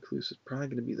Deadly Recluse is probably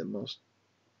going to be the most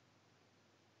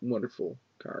wonderful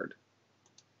card.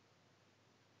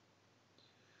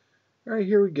 Alright,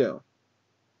 here we go.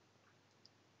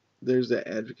 There's that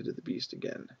Advocate of the Beast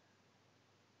again.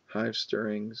 Hive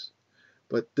Stirrings.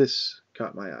 But this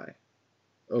caught my eye.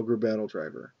 Ogre Battle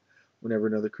Driver. Whenever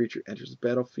another creature enters the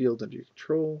battlefield under your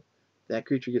control, that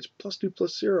creature gets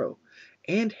 +2/+0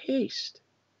 and haste.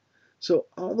 So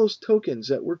all those tokens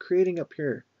that we're creating up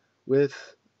here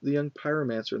with the Young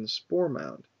Pyromancer and the Spore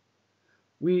Mound,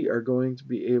 we are going to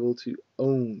be able to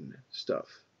own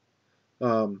stuff.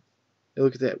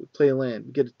 Look at that. We play a land,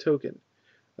 we get a token,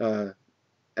 and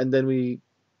then we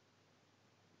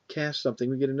cast something,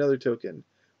 we get another token.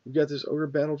 We've got this Ogre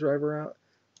Battle Driver out.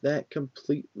 That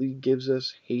completely gives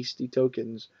us hasty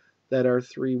tokens that are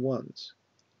 3/1s.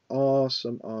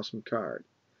 Awesome, awesome card.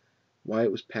 Why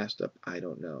it was passed up, I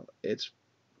don't know. It's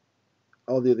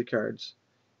all the other cards,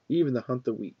 even the Hunt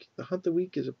the Weak. The Hunt the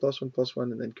Weak is a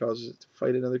 +1/+1 and then causes it to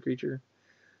fight another creature.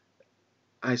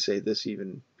 I say this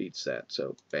even beats that,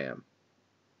 so bam.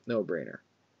 No brainer.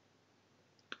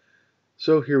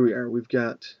 So here we are. We've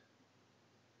got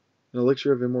an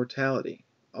Elixir of Immortality.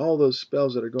 All those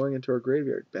spells that are going into our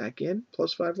graveyard back in,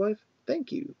 +5 life.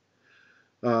 Thank you.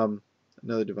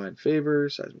 Another Divine Favor,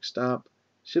 Seismic Stop,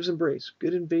 Shiv's Embrace,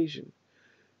 good Invasion,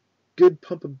 good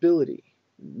pumpability,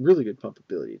 really good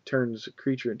pumpability. It turns a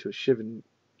creature into a Shivan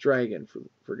Dragon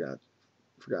for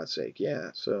God's sake.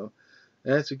 Yeah, so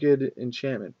that's a good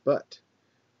enchantment. But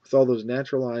With all those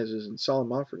naturalizes and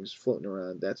solemn offerings floating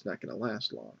around, that's not going to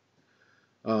last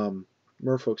long.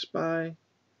 Merfolk Spy,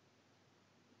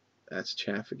 that's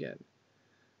chaff again.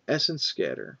 Essence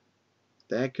Scatter,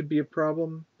 that could be a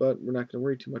problem, but we're not going to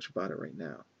worry too much about it right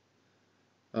now.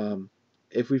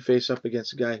 If we face up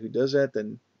against a guy who does that,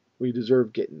 then we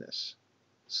deserve getting this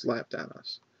slapped on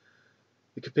us.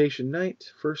 The Capation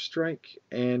Knight, first strike,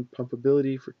 and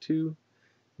pumpability for 2,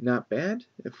 not bad.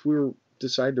 If we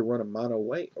decide to run a mono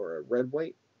white or a red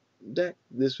white deck,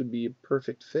 this would be a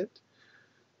perfect fit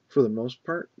for the most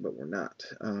part, but we're not.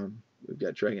 We've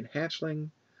got Dragon Hatchling,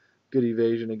 good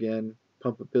evasion again,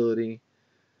 pumpability,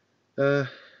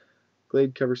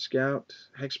 Glade Cover Scout,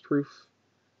 Hexproof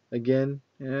again,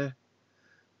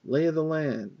 Lay of the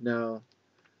Land. Now,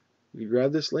 we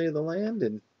grab this Lay of the Land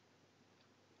and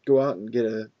go out and get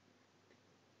a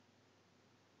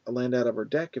land out of our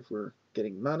deck if we're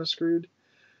getting mono screwed.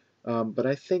 But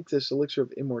I think this Elixir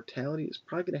of Immortality is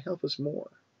probably going to help us more.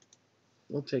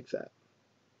 We'll take that.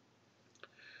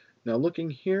 Now looking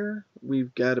here,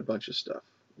 we've got a bunch of stuff.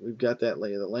 We've got that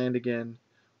Lay of the Land again.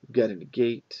 We've got a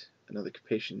Negate, another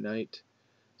Capation Knight,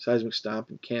 Seismic Stomp,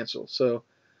 and Cancel. So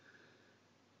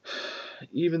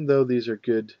even though these are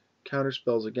good counter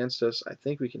spells against us, I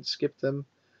think we can skip them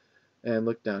and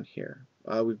look down here.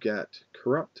 We've got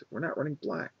Corrupt. We're not running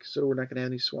black, so we're not going to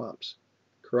have any swamps.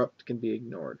 Corrupt can be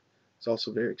ignored. It's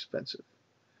also very expensive.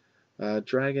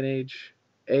 Dragon Age,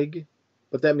 Egg,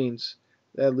 but that means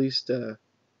that at least in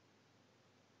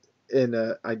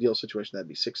an ideal situation that'd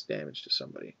be 6 damage to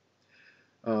somebody.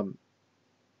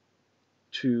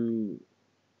 To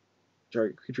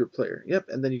target creature or player. Yep,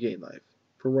 and then you gain life.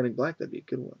 For running black, that'd be a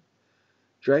good one.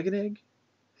 Dragon Egg,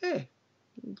 hey,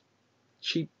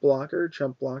 cheap blocker,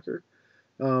 chump blocker.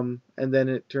 And then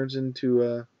it turns into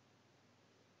a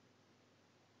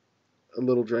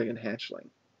little dragon hatchling.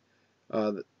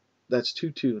 That's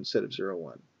 2/2 instead of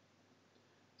 0/1.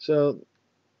 So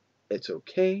it's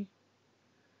okay.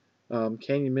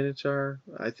 Canyon Minotaur,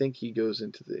 I think he goes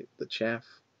into the chaff.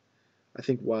 I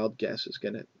think Wild Guess is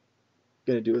gonna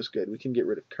do us good. We can get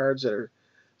rid of cards that are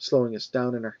slowing us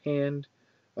down in our hand,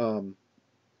 and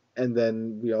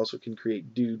then we also can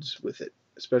create dudes with it,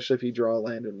 especially if you draw a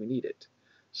land when we need it.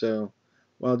 So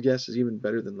Wild Guess is even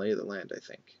better than Lay of the Land, I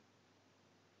think.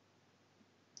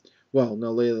 Well,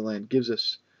 no, Lay of the Land gives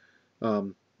us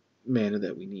mana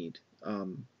that we need,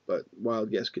 but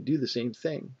Wild Guess could do the same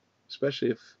thing,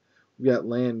 especially if we got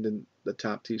land in the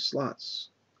top 2 slots,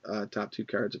 top 2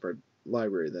 cards of our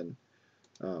library, then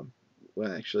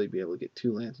we'll actually be able to get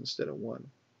 2 lands instead of 1.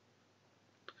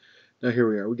 Now here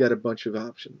we are. We got a bunch of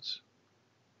options.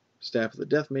 Staff of the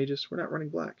Death Mages. We're not running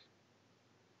black.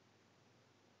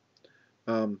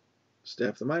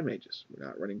 Staff of the Mind Mages. We're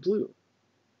not running blue.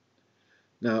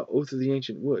 Now, Oath of the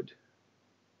Ancient Wood.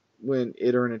 When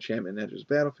it or an enchantment enters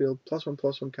the battlefield,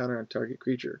 +1/+1 counter on target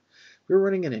creature. If we were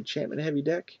running an enchantment-heavy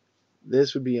deck,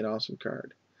 this would be an awesome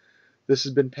card. This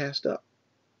has been passed up.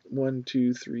 1,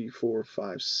 2, 3, 4,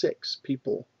 5, 6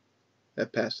 people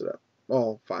have passed it up.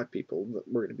 All 5 people.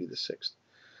 We're going to be the 6th.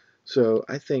 So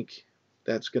I think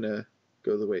that's going to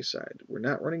go the wayside. We're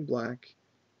not running black.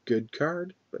 Good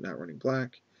card, but not running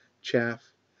black.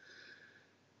 Chaff.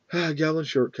 Goblin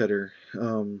Shortcutter.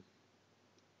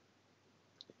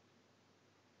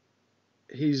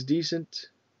 He's decent,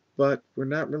 but we're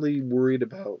not really worried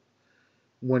about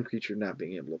one creature not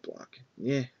being able to block.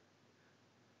 Yeah.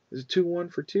 Is it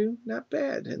 2/1 for 2? Not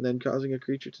bad. And then causing a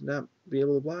creature to not be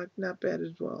able to block? Not bad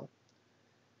as well.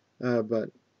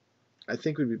 But I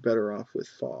think we'd be better off with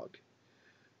Fog.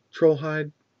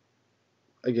 Trollhide,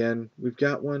 again, we've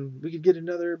got one. We could get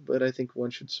another, but I think one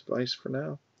should suffice for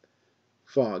now.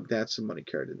 Fog, that's the money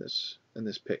card in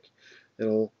this pick.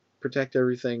 It'll protect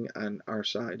everything on our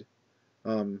side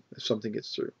if something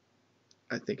gets through.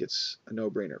 I think it's a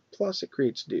no-brainer. Plus, it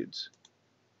creates dudes.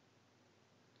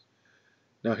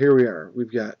 Now here we are.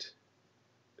 We've got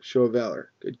Show of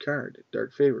Valor, good card.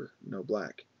 Dark Favor, no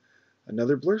black.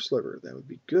 Another Blur Sliver, that would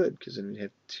be good because then we'd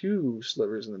have 2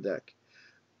 slivers in the deck.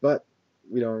 But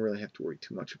we don't really have to worry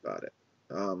too much about it.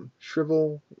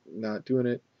 Shrivel, not doing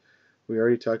it. We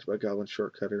already talked about Goblin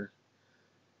Shortcutter.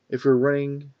 If we're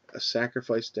running a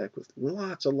sacrifice deck with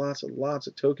lots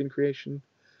of token creation,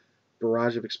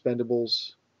 Barrage of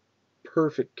Expendables,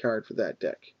 perfect card for that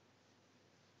deck.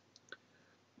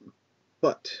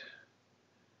 But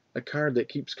a card that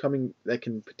keeps coming, that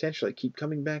can potentially keep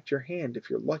coming back to your hand if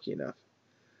you're lucky enough.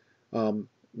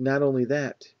 Not only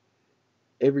that,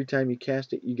 every time you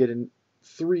cast it, you get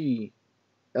 3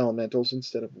 elementals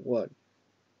instead of 1,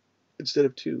 instead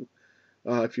of 2.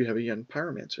 If you have a Young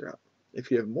Pyromancer out. If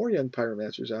you have more Young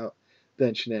Pyromancers out,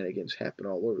 then shenanigans happen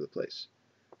all over the place.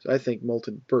 So I think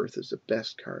Molten Birth is the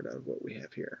best card out of what we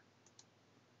have here.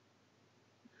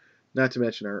 Not to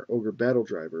mention our Ogre Battle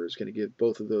Driver is going to give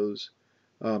both of those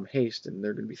haste, and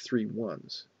they're going to be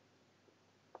 3/1s.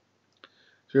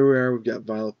 So here we are, we've got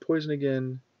Vial of Poison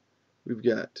again, we've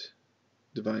got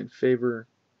Divine Favor,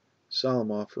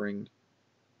 Solemn Offering,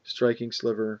 Striking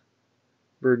Sliver,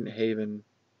 Verdant Haven,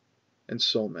 and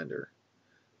Soul Mender.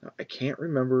 Now, I can't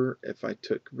remember if I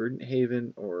took Verdant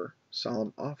Haven or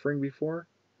Solemn Offering before.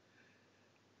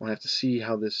 We'll have to see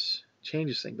how this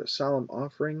changes things, but Solemn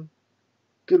Offering,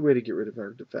 good way to get rid of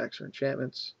artifacts or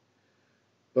enchantments.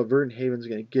 But Verdant Haven is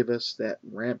going to give us that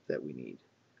ramp that we need.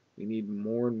 We need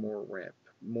more and more ramp.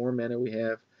 The more mana we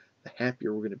have, the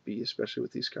happier we're going to be, especially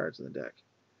with these cards in the deck.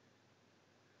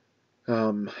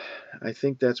 I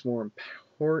think that's more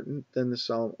important than the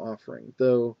Solemn Offering,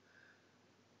 though.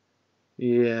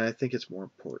 Yeah, I think it's more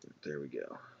important. There we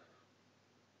go.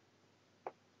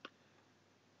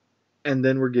 And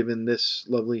then we're given this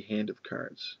lovely hand of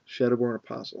cards. Shadowborn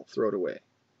Apostle, throw it away.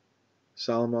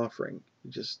 Solemn Offering,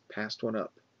 we just passed one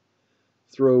up.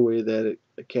 Throw away that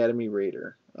Academy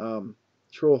Raider.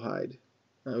 Trollhide,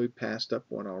 we passed up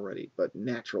one already, but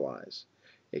Naturalize.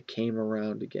 It came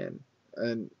around again.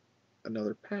 And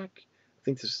another pack. I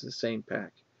think this is the same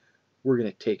pack. We're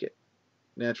going to take it.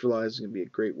 Naturalize is going to be a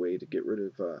great way to get rid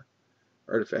of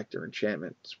artifact or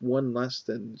enchantment. It's one less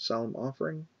than Solemn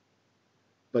Offering,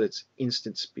 but it's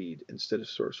instant speed instead of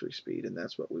sorcery speed, and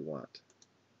that's what we want.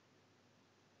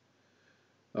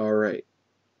 Alright.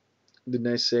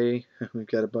 Didn't I say we've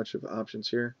got a bunch of options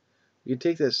here? We can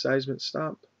take that Seismic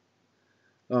Stomp.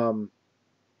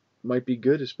 Might be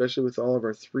good, especially with all of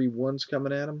our 3/1s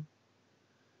coming at them.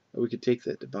 We could take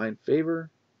that Divine Favor,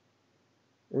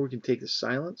 or we can take the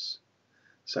Silence.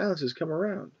 Silence has come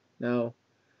around. Now,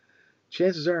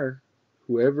 chances are,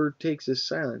 whoever takes this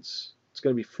Silence, it's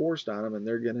going to be forced on them, and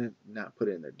they're going to not put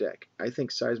it in their deck. I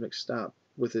think Seismic Stomp,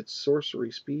 with its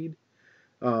sorcery speed,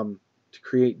 to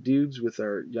create dudes with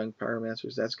our young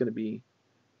Pyromancers, that's going to be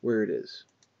where it is.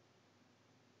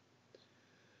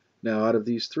 Now, out of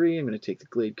these three, I'm going to take the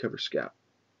Glade Cover Scout.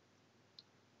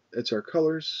 It's our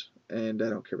colors, and I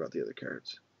don't care about the other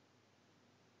cards.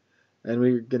 And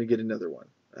we're going to get another one.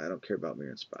 I don't care about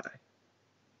Mirren Spy.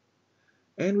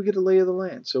 And we get a Lay of the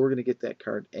Land, so we're going to get that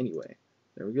card anyway.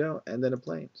 There we go, and then a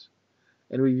Plains.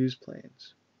 And we use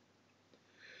Plains.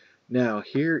 Now,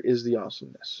 here is the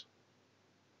awesomeness.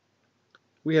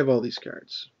 We have all these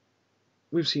cards.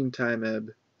 We've seen Time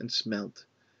Ebb and Smelt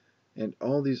and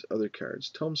all these other cards.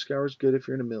 Tome Scour is good if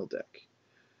you're in a mill deck.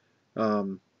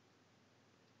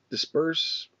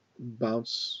 Disperse,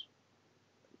 bounce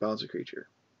a creature.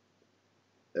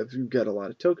 If you've got a lot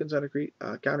of tokens on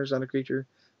a counters on a creature,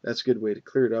 that's a good way to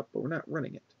clear it up, but we're not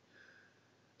running it.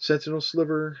 Sentinel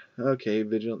Sliver, okay,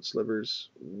 Vigilant Slivers,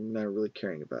 not really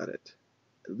caring about it.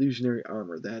 Illusionary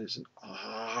Armor, that is an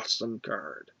awesome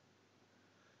card.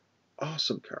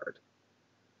 Awesome card.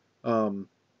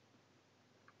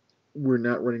 We're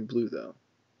not running blue, though,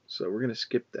 so we're going to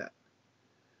skip that.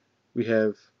 We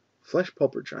have Flesh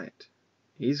Pulper Giant.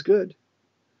 He's good,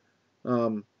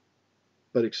 but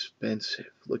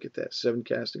expensive. Look at that, 7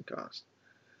 casting cost.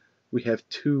 We have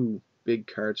 2 big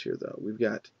cards here, though. We've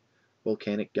got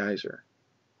Volcanic Geyser.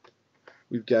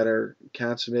 We've got our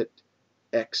Consummate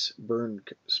X Burn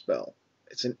spell.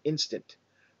 It's an instant,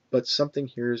 but something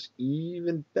here is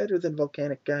even better than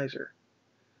Volcanic Geyser.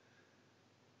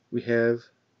 We have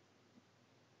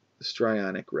the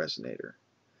Strionic Resonator.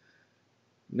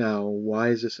 Now, why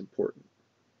is this important?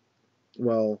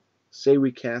 Well, say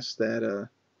we cast that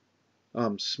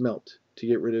Smelt to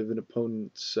get rid of an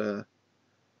opponent's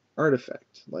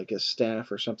artifact, like a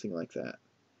staff or something like that,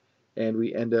 and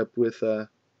we end up with a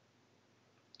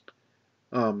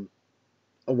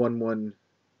 1/1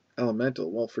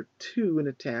 elemental. Well, for 2 in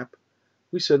a tap,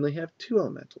 we suddenly have 2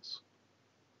 elementals.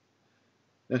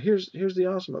 Now, here's the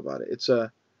awesome about it. It's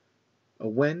a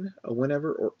when, a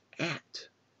whenever, or at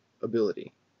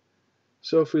ability.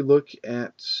 So if we look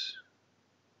at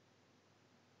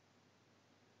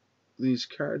these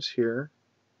cards here,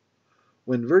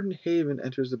 when Verdant Haven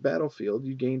enters the battlefield,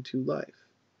 you gain 2 life.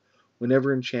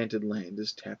 Whenever Enchanted Land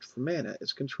is tapped for mana,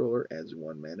 its controller adds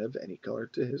 1 mana of any color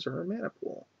to his or her mana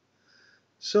pool.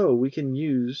 So we can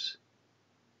use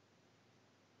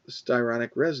the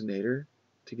Styrionic Resonator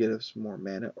to get us more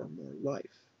mana or more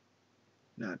life.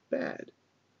 Not bad.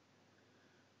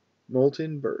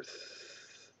 Molten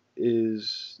Birth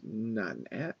is not an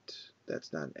at.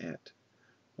 That's not an at.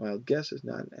 Wild Guess is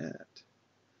not an at.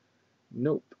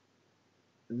 Nope.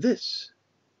 This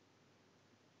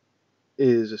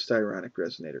is a Styrionic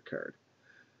Resonator card.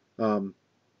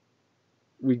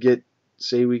 We get,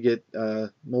 say we get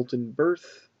Molten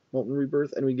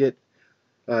Rebirth, and we get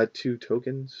 2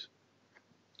 tokens.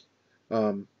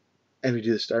 And we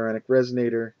do the Styronic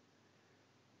Resonator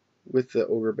with the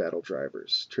Ogre Battle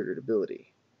Driver's triggered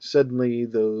ability. Suddenly,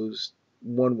 those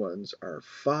 1/1s are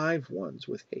 5/1s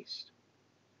with haste.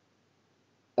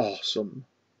 Awesome.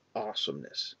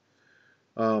 Awesomeness.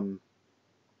 Let's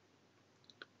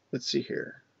see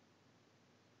here.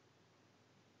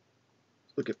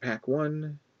 Look at pack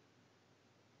 1.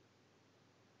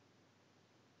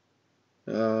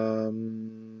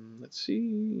 Let's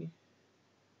see.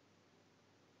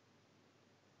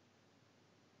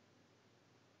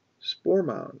 Spore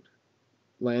Mound.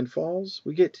 Landfalls.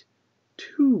 We get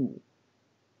 2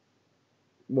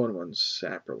 1/1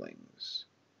 Saprolings.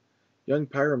 Young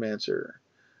Pyromancer.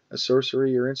 A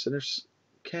sorcery or instant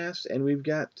cast, and we've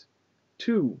got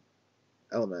 2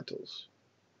 elementals.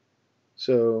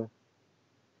 So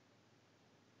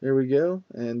there we go,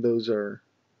 and those are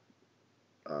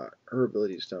her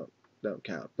abilities don't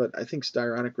count. But I think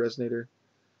Styronic Resonator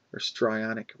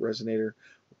will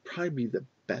probably be the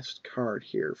best card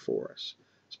here for us,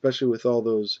 especially with all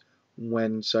those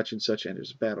when such and such enters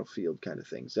the battlefield kind of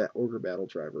things. That Ogre Battle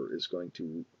Driver is going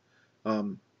to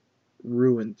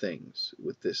ruin things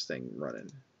with this thing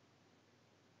running.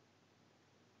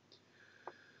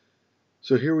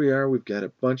 So here we are. We've got a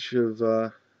bunch of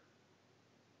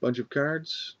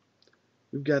cards.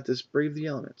 We've got this Brave the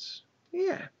Elements.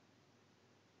 Yeah.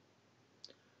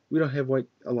 We don't have a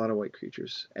lot of white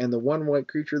creatures. And the one white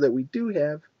creature that we do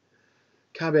have,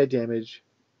 combat damage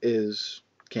is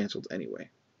canceled anyway.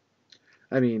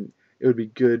 I mean, it would be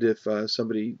good if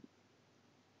somebody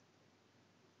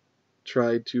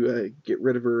tried to get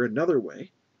rid of her another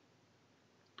way.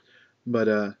 But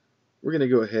we're going to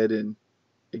go ahead and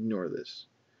ignore this.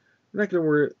 We're not going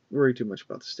to worry too much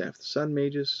about the Staff of the Sun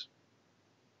mages,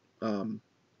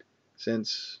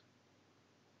 since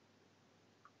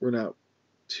we're not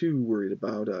too worried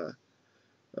about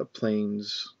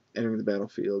planes entering the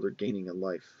battlefield or gaining a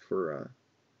life for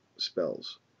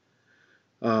spells.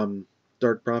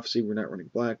 Dark Prophecy, we're not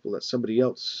running black. We'll let somebody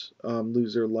else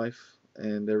lose their life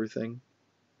and everything.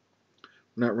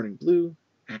 We're not running blue.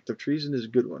 Act of Treason is a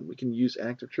good one. We can use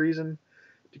Act of Treason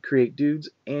to create dudes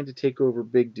and to take over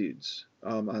big dudes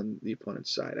on the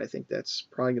opponent's side. I think that's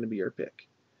probably going to be our pick.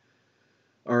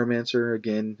 Aromancer,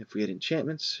 again, if we had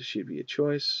enchantments, she'd be a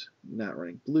choice. Not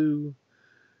running blue.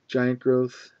 Giant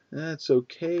Growth, that's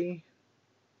okay.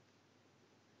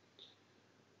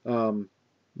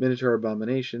 Minotaur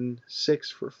Abomination, 6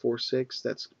 for 4/6.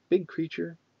 That's a big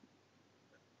creature.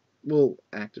 We'll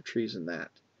Act of Treason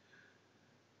that.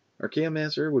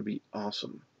 Archaeomancer would be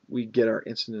awesome. We get our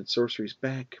instant and sorceries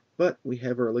back, but we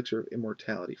have our Elixir of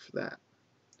Immortality for that.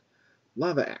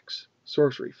 Lava Axe,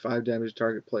 sorcery, 5 damage to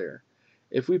target player.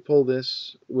 If we pull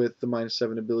this with the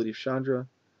 -7 ability of Chandra,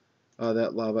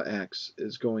 that Lava Axe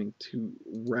is going to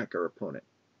wreck our opponent.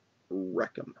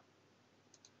 Wreck him.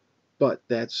 But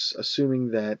that's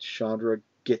assuming that Chandra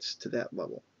gets to that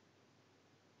level.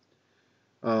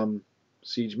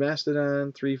 Siege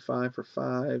Mastodon, 3/5 for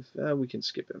 5. We can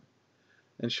skip him.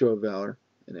 And Show of Valor.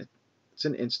 And it's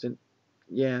an instant.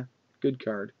 Yeah, good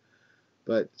card.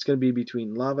 But it's going to be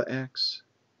between Lava Axe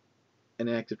and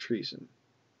Act of Treason.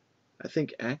 I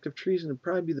think Act of Treason would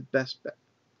probably be the best bet.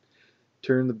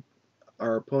 Turn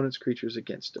our opponent's creatures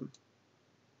against him.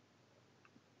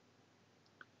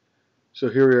 So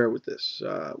here we are with this.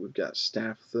 We've got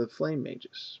Staff the Flame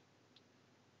Mages.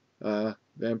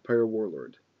 Vampire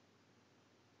Warlord.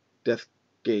 Death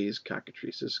Gaze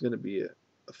Cockatrice. This is going to be a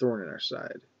thorn in our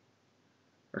side.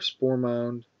 Our Spore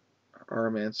Mound. Our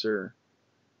Aromancer.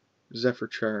 Zephyr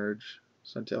Charge.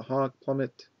 Suntail Hawk.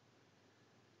 Plummet.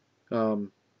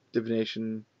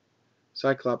 Divination.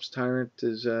 Cyclops Tyrant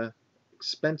is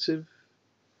expensive,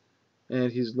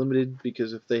 and he's limited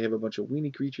because if they have a bunch of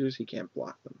weenie creatures, he can't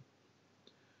block them.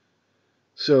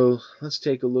 So let's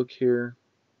take a look here.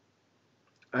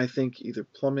 I think either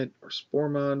Plummet or Spore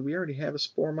Mound. We already have a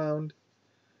Spore Mound.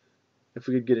 If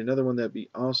we could get another one, that'd be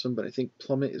awesome, but I think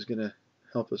Plummet is going to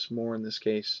help us more in this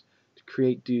case to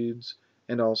create dudes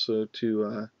and also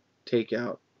to take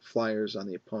out flyers on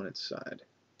the opponent's side.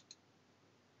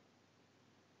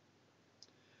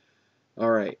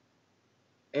 Alright,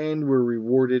 and we're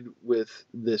rewarded with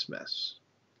this mess,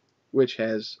 which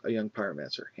has a Young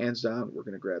Pyromancer. Hands down, we're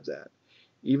going to grab that.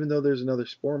 Even though there's another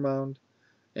Spore Mound,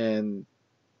 and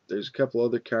there's a couple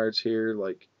other cards here,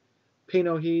 like Pay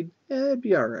No Heed, it'd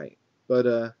be alright.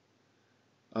 But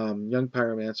Young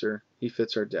Pyromancer, he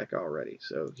fits our deck already,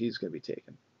 so he's going to be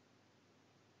taken.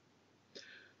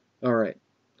 Alright,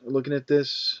 looking at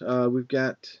this, we've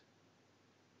got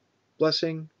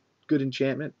Blessing, good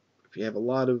enchantment. If you have a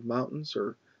lot of mountains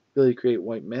or ability to create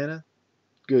white mana,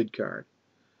 good card.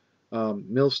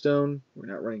 Millstone, we're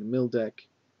not running a mill deck.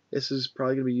 This is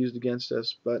probably going to be used against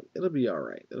us, but it'll be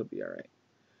alright. It'll be alright.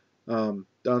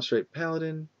 Downstraight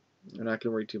Paladin, we're not going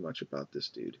to worry too much about this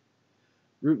dude.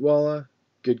 Rootwalla,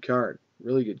 good card.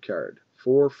 Really good card.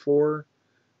 4/4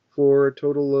 for a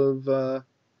total of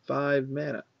 5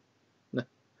 mana.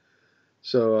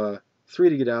 So 3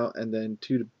 to get out, and then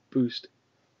 2 to boost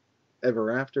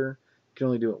ever after. You can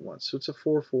only do it once. So it's a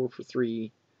 4/4 for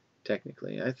 3,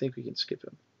 technically. I think we can skip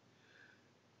him.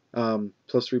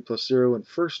 +3/+0 and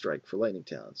first strike for lightning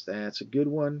talents. That's a good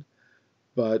one,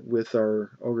 but with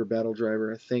our ogre battle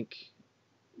driver, I think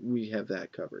we have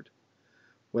that covered.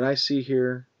 What I see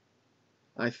here,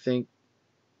 I think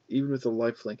even with the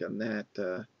lifelink on that,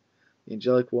 the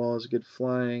Angelic Wall is a good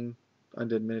flying,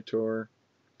 Undead Minotaur,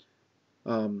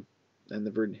 and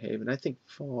the Verdant Haven. I think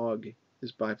Fog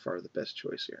is by far the best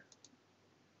choice here.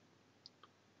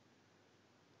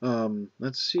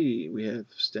 Let's see, we have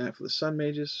Staff of the Sun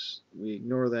Mages. We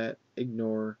ignore that.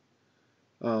 Ignore.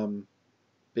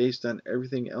 Based on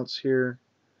everything else here,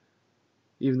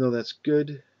 even though that's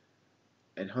good,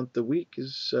 and Hunt the Weak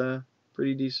is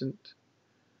pretty decent,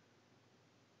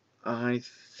 I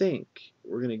think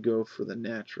we're going to go for the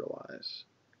Naturalize,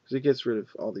 because it gets rid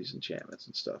of all these enchantments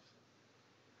and stuff.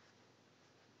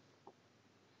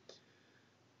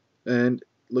 And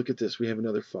look at this, we have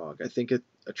another Fog. I think a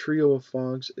trio of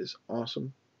Fogs is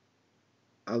awesome.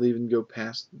 I'll even go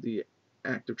past the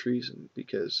Active Treason,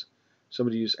 because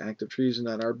somebody used Active Treason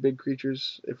on our big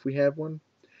creatures. If we have one,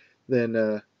 then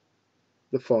the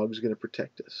Fog is going to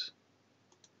protect us.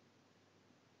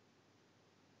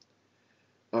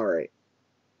 Alright.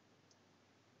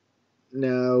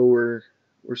 Now we're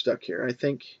stuck here. I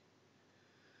think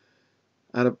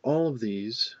out of all of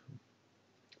these,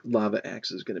 Lava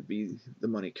Axe is going to be the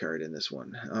money card in this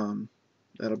one.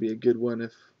 That'll be a good one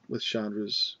if with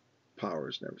Chandra's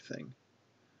powers and everything.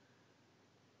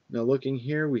 Now looking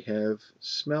here, we have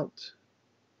Smelt,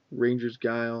 Ranger's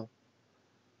Guile,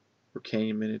 or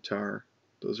Canyon Minotaur.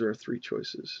 Those are our 3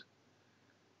 choices.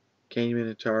 Canyon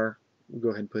Minotaur, we'll go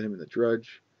ahead and put him in the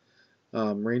Drudge.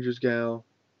 Ranger's Guile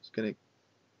is going to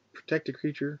protect a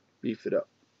creature, beef it up.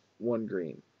 1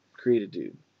 green, create a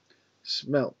dude.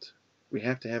 Smelt, we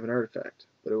have to have an artifact,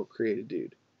 but it will create a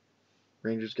dude.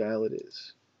 Ranger's Guile it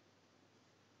is.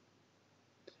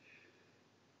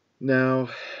 Now,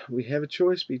 we have a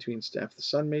choice between Staff of the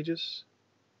Sun Mages,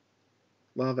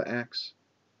 Lava Axe,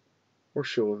 or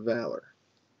Show of Valor.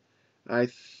 I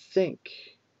think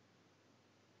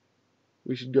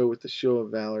we should go with the Show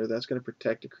of Valor. That's going to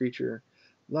protect a creature.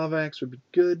 Lava Axe would be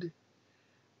good,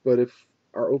 but if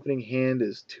our opening hand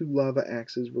is 2 Lava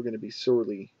Axes, we're going to be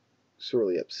sorely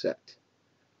upset.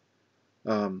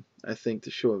 I think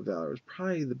the Show of Valor is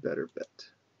probably the better bet.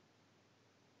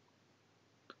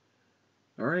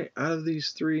 Alright, out of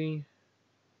these 3,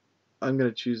 I'm going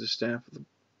to choose the Staff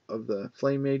of the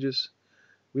Flame Mages.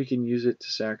 We can use it to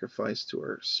sacrifice to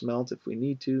our Smelt if we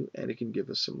need to, and it can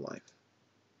give us some life.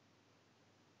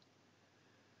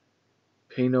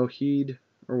 Pay No Heed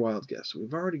or Wild Guess.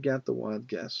 We've already got the Wild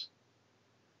Guess.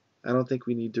 I don't think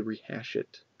we need to rehash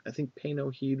it. I think Pay No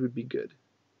Heed would be good.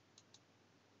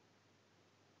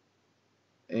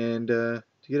 And to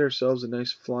get ourselves a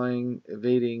nice flying,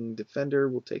 evading defender,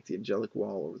 we'll take the Angelic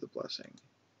Wall over the Blessing.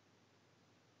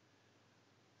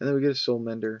 And then we get a Soul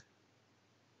Mender,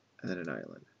 and then an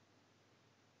Island.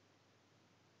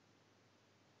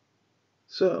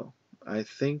 So, I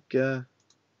think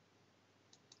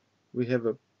we have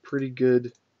a pretty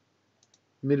good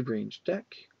mid-range deck.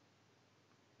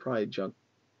 Probably junk,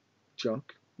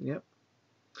 yep.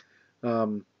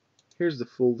 Here's the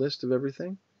full list of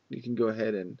everything. You can go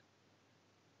ahead and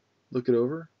look it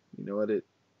over. You know what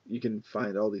you can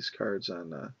find all these cards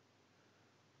on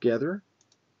Gatherer.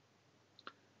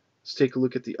 Let's take a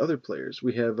look at the other players.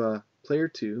 We have player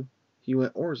 2. He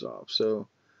went Orzhov, so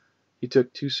he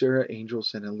took 2 Serra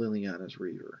Angels and a Liliana's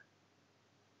Reaver.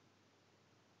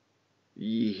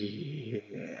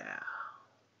 Yeah.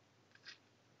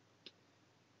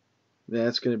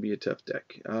 That's going to be a tough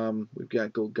deck. We've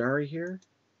got Golgari here.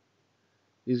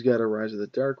 He's got a Rise of the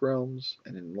Dark Realms,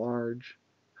 and Enlarge,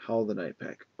 Howl the Night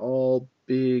Pack. All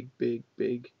big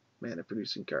mana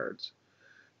producing cards.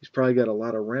 He's probably got a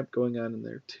lot of ramp going on in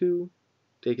there too.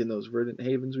 Taking those Verdant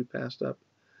Havens we passed up.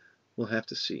 We'll have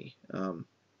to see.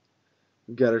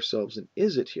 We've got ourselves an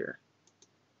Izzet here,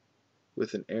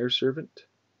 with an Air Servant,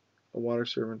 a Water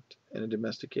Servant, and a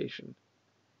Domestication.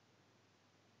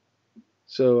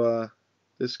 So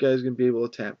This guy's going to be able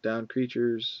to tap down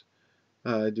creatures,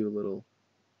 do a little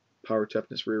power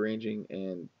toughness rearranging,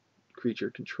 and creature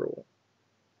control.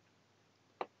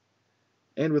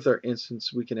 And with our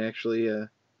instance, we can actually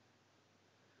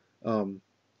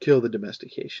kill the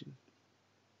domestication.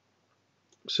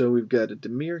 So we've got a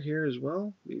Dimir here as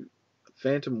well, a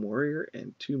Phantom Warrior,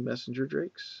 and 2 Messenger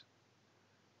Drakes.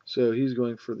 So he's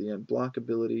going for the unblock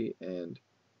ability and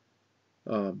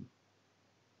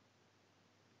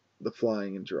the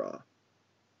flying and draw.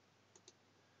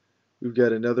 We've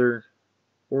got another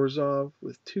Orzhov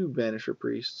with 2 Banisher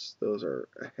Priests. Those are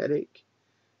a headache,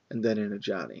 and then an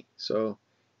Ajani. So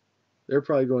they're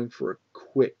probably going for a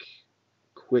quick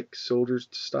soldiers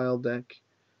style deck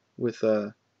with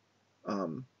a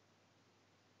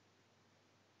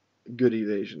good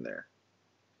evasion there.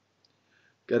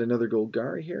 Got another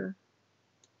Golgari here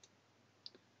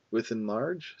with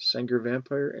Enlarge, Sengir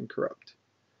Vampire, and Corrupt.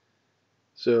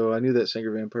 So I knew that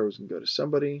Sengir Vampire was going to go to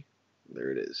somebody. There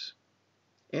it is.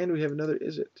 And we have another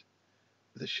Izzet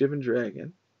with a Shivan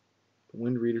Dragon, a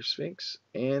Wind Reader Sphinx,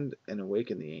 and an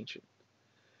Awaken the Ancient.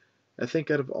 I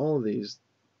think out of all of these,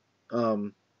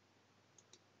 where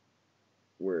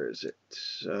is it?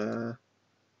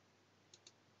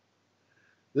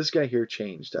 This guy here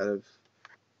changed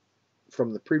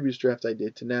from the previous draft I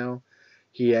did to now.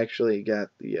 He actually got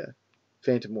the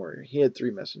Phantom Warrior. He had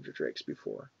 3 Messenger Drakes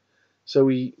before. So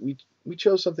we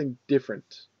chose something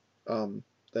different than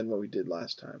what we did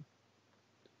last time.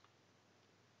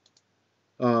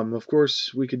 Of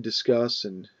course, we could discuss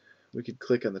and we could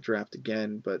click on the draft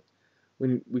again, but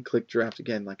when we click draft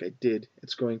again like I did,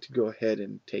 it's going to go ahead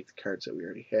and take the cards that we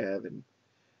already have and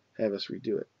have us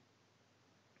redo it.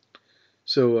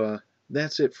 So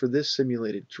that's it for this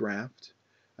simulated draft.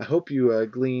 I hope you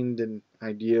gleaned an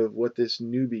idea of what this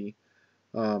newbie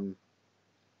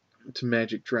to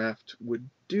Magic draft would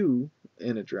do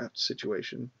in a draft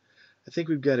situation. I think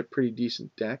we've got a pretty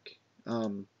decent deck.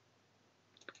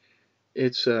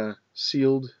 It's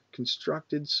sealed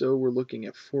constructed, so we're looking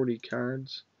at 40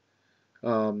 cards.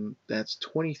 That's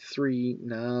 23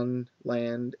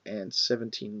 non-land and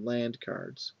 17 land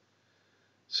cards.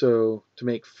 So to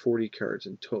make 40 cards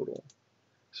in total.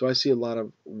 So I see a lot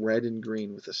of red and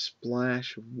green with a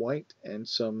splash of white and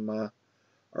some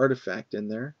artifact in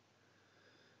there.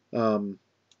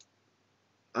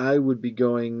 I would be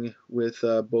going with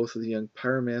both of the Young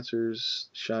Pyromancers,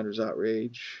 Chandra's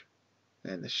Outrage,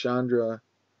 and the Chandra.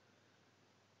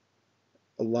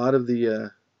 A lot of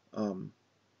the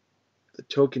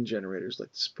token generators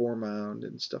like the Spore Mound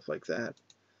and stuff like that.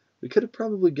 We could have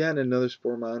probably gotten another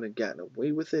Spore Mound and gotten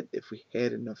away with it if we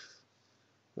had enough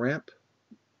ramp.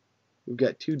 We've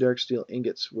got 2 Darksteel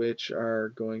Ingots, which are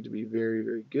going to be very,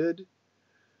 very good.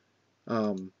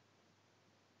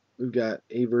 We've got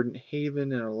a Verdant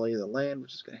Haven and a Lay of the Land,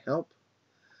 which is going to help.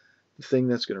 The thing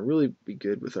that's going to really be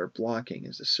good with our blocking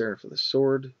is the Seraph of the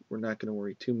Sword. We're not going to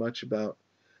worry too much about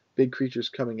big creatures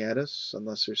coming at us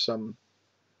unless there's some,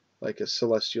 like a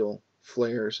Celestial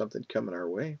Flare or something coming our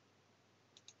way.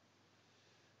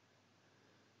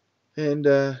 And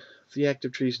the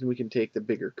Active Treason, we can take the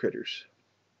bigger critters.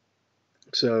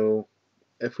 So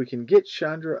if we can get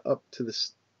Chandra up to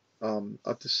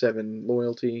 7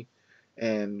 loyalty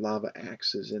and Lava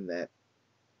Axes in that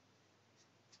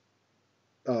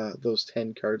those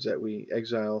 10 cards that we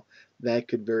exile, that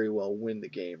could very well win the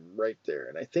game right there.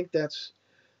 And I think that's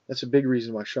a big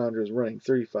reason why Chandra is running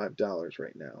 $35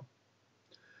 right now.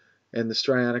 And the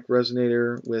Strionic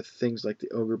Resonator with things like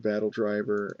the Ogre Battle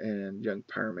Driver and Young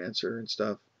Pyromancer and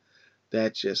stuff,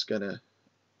 that's just gonna,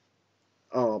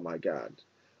 oh my god,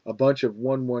 a bunch of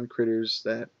 1/1 critters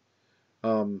that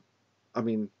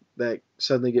that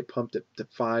suddenly get pumped up to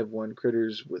 5/1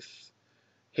 critters with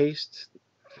haste.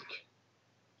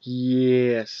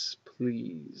 Yes,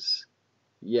 please.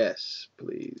 Yes,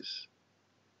 please.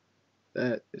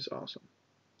 That is awesome.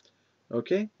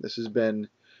 Okay, this has been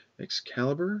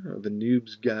Excalibur of A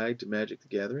Noob's Guide to Magic the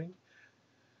Gathering.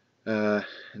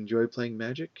 Enjoy playing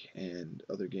Magic and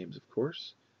other games, of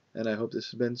course, and I hope this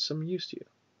has been some use to you.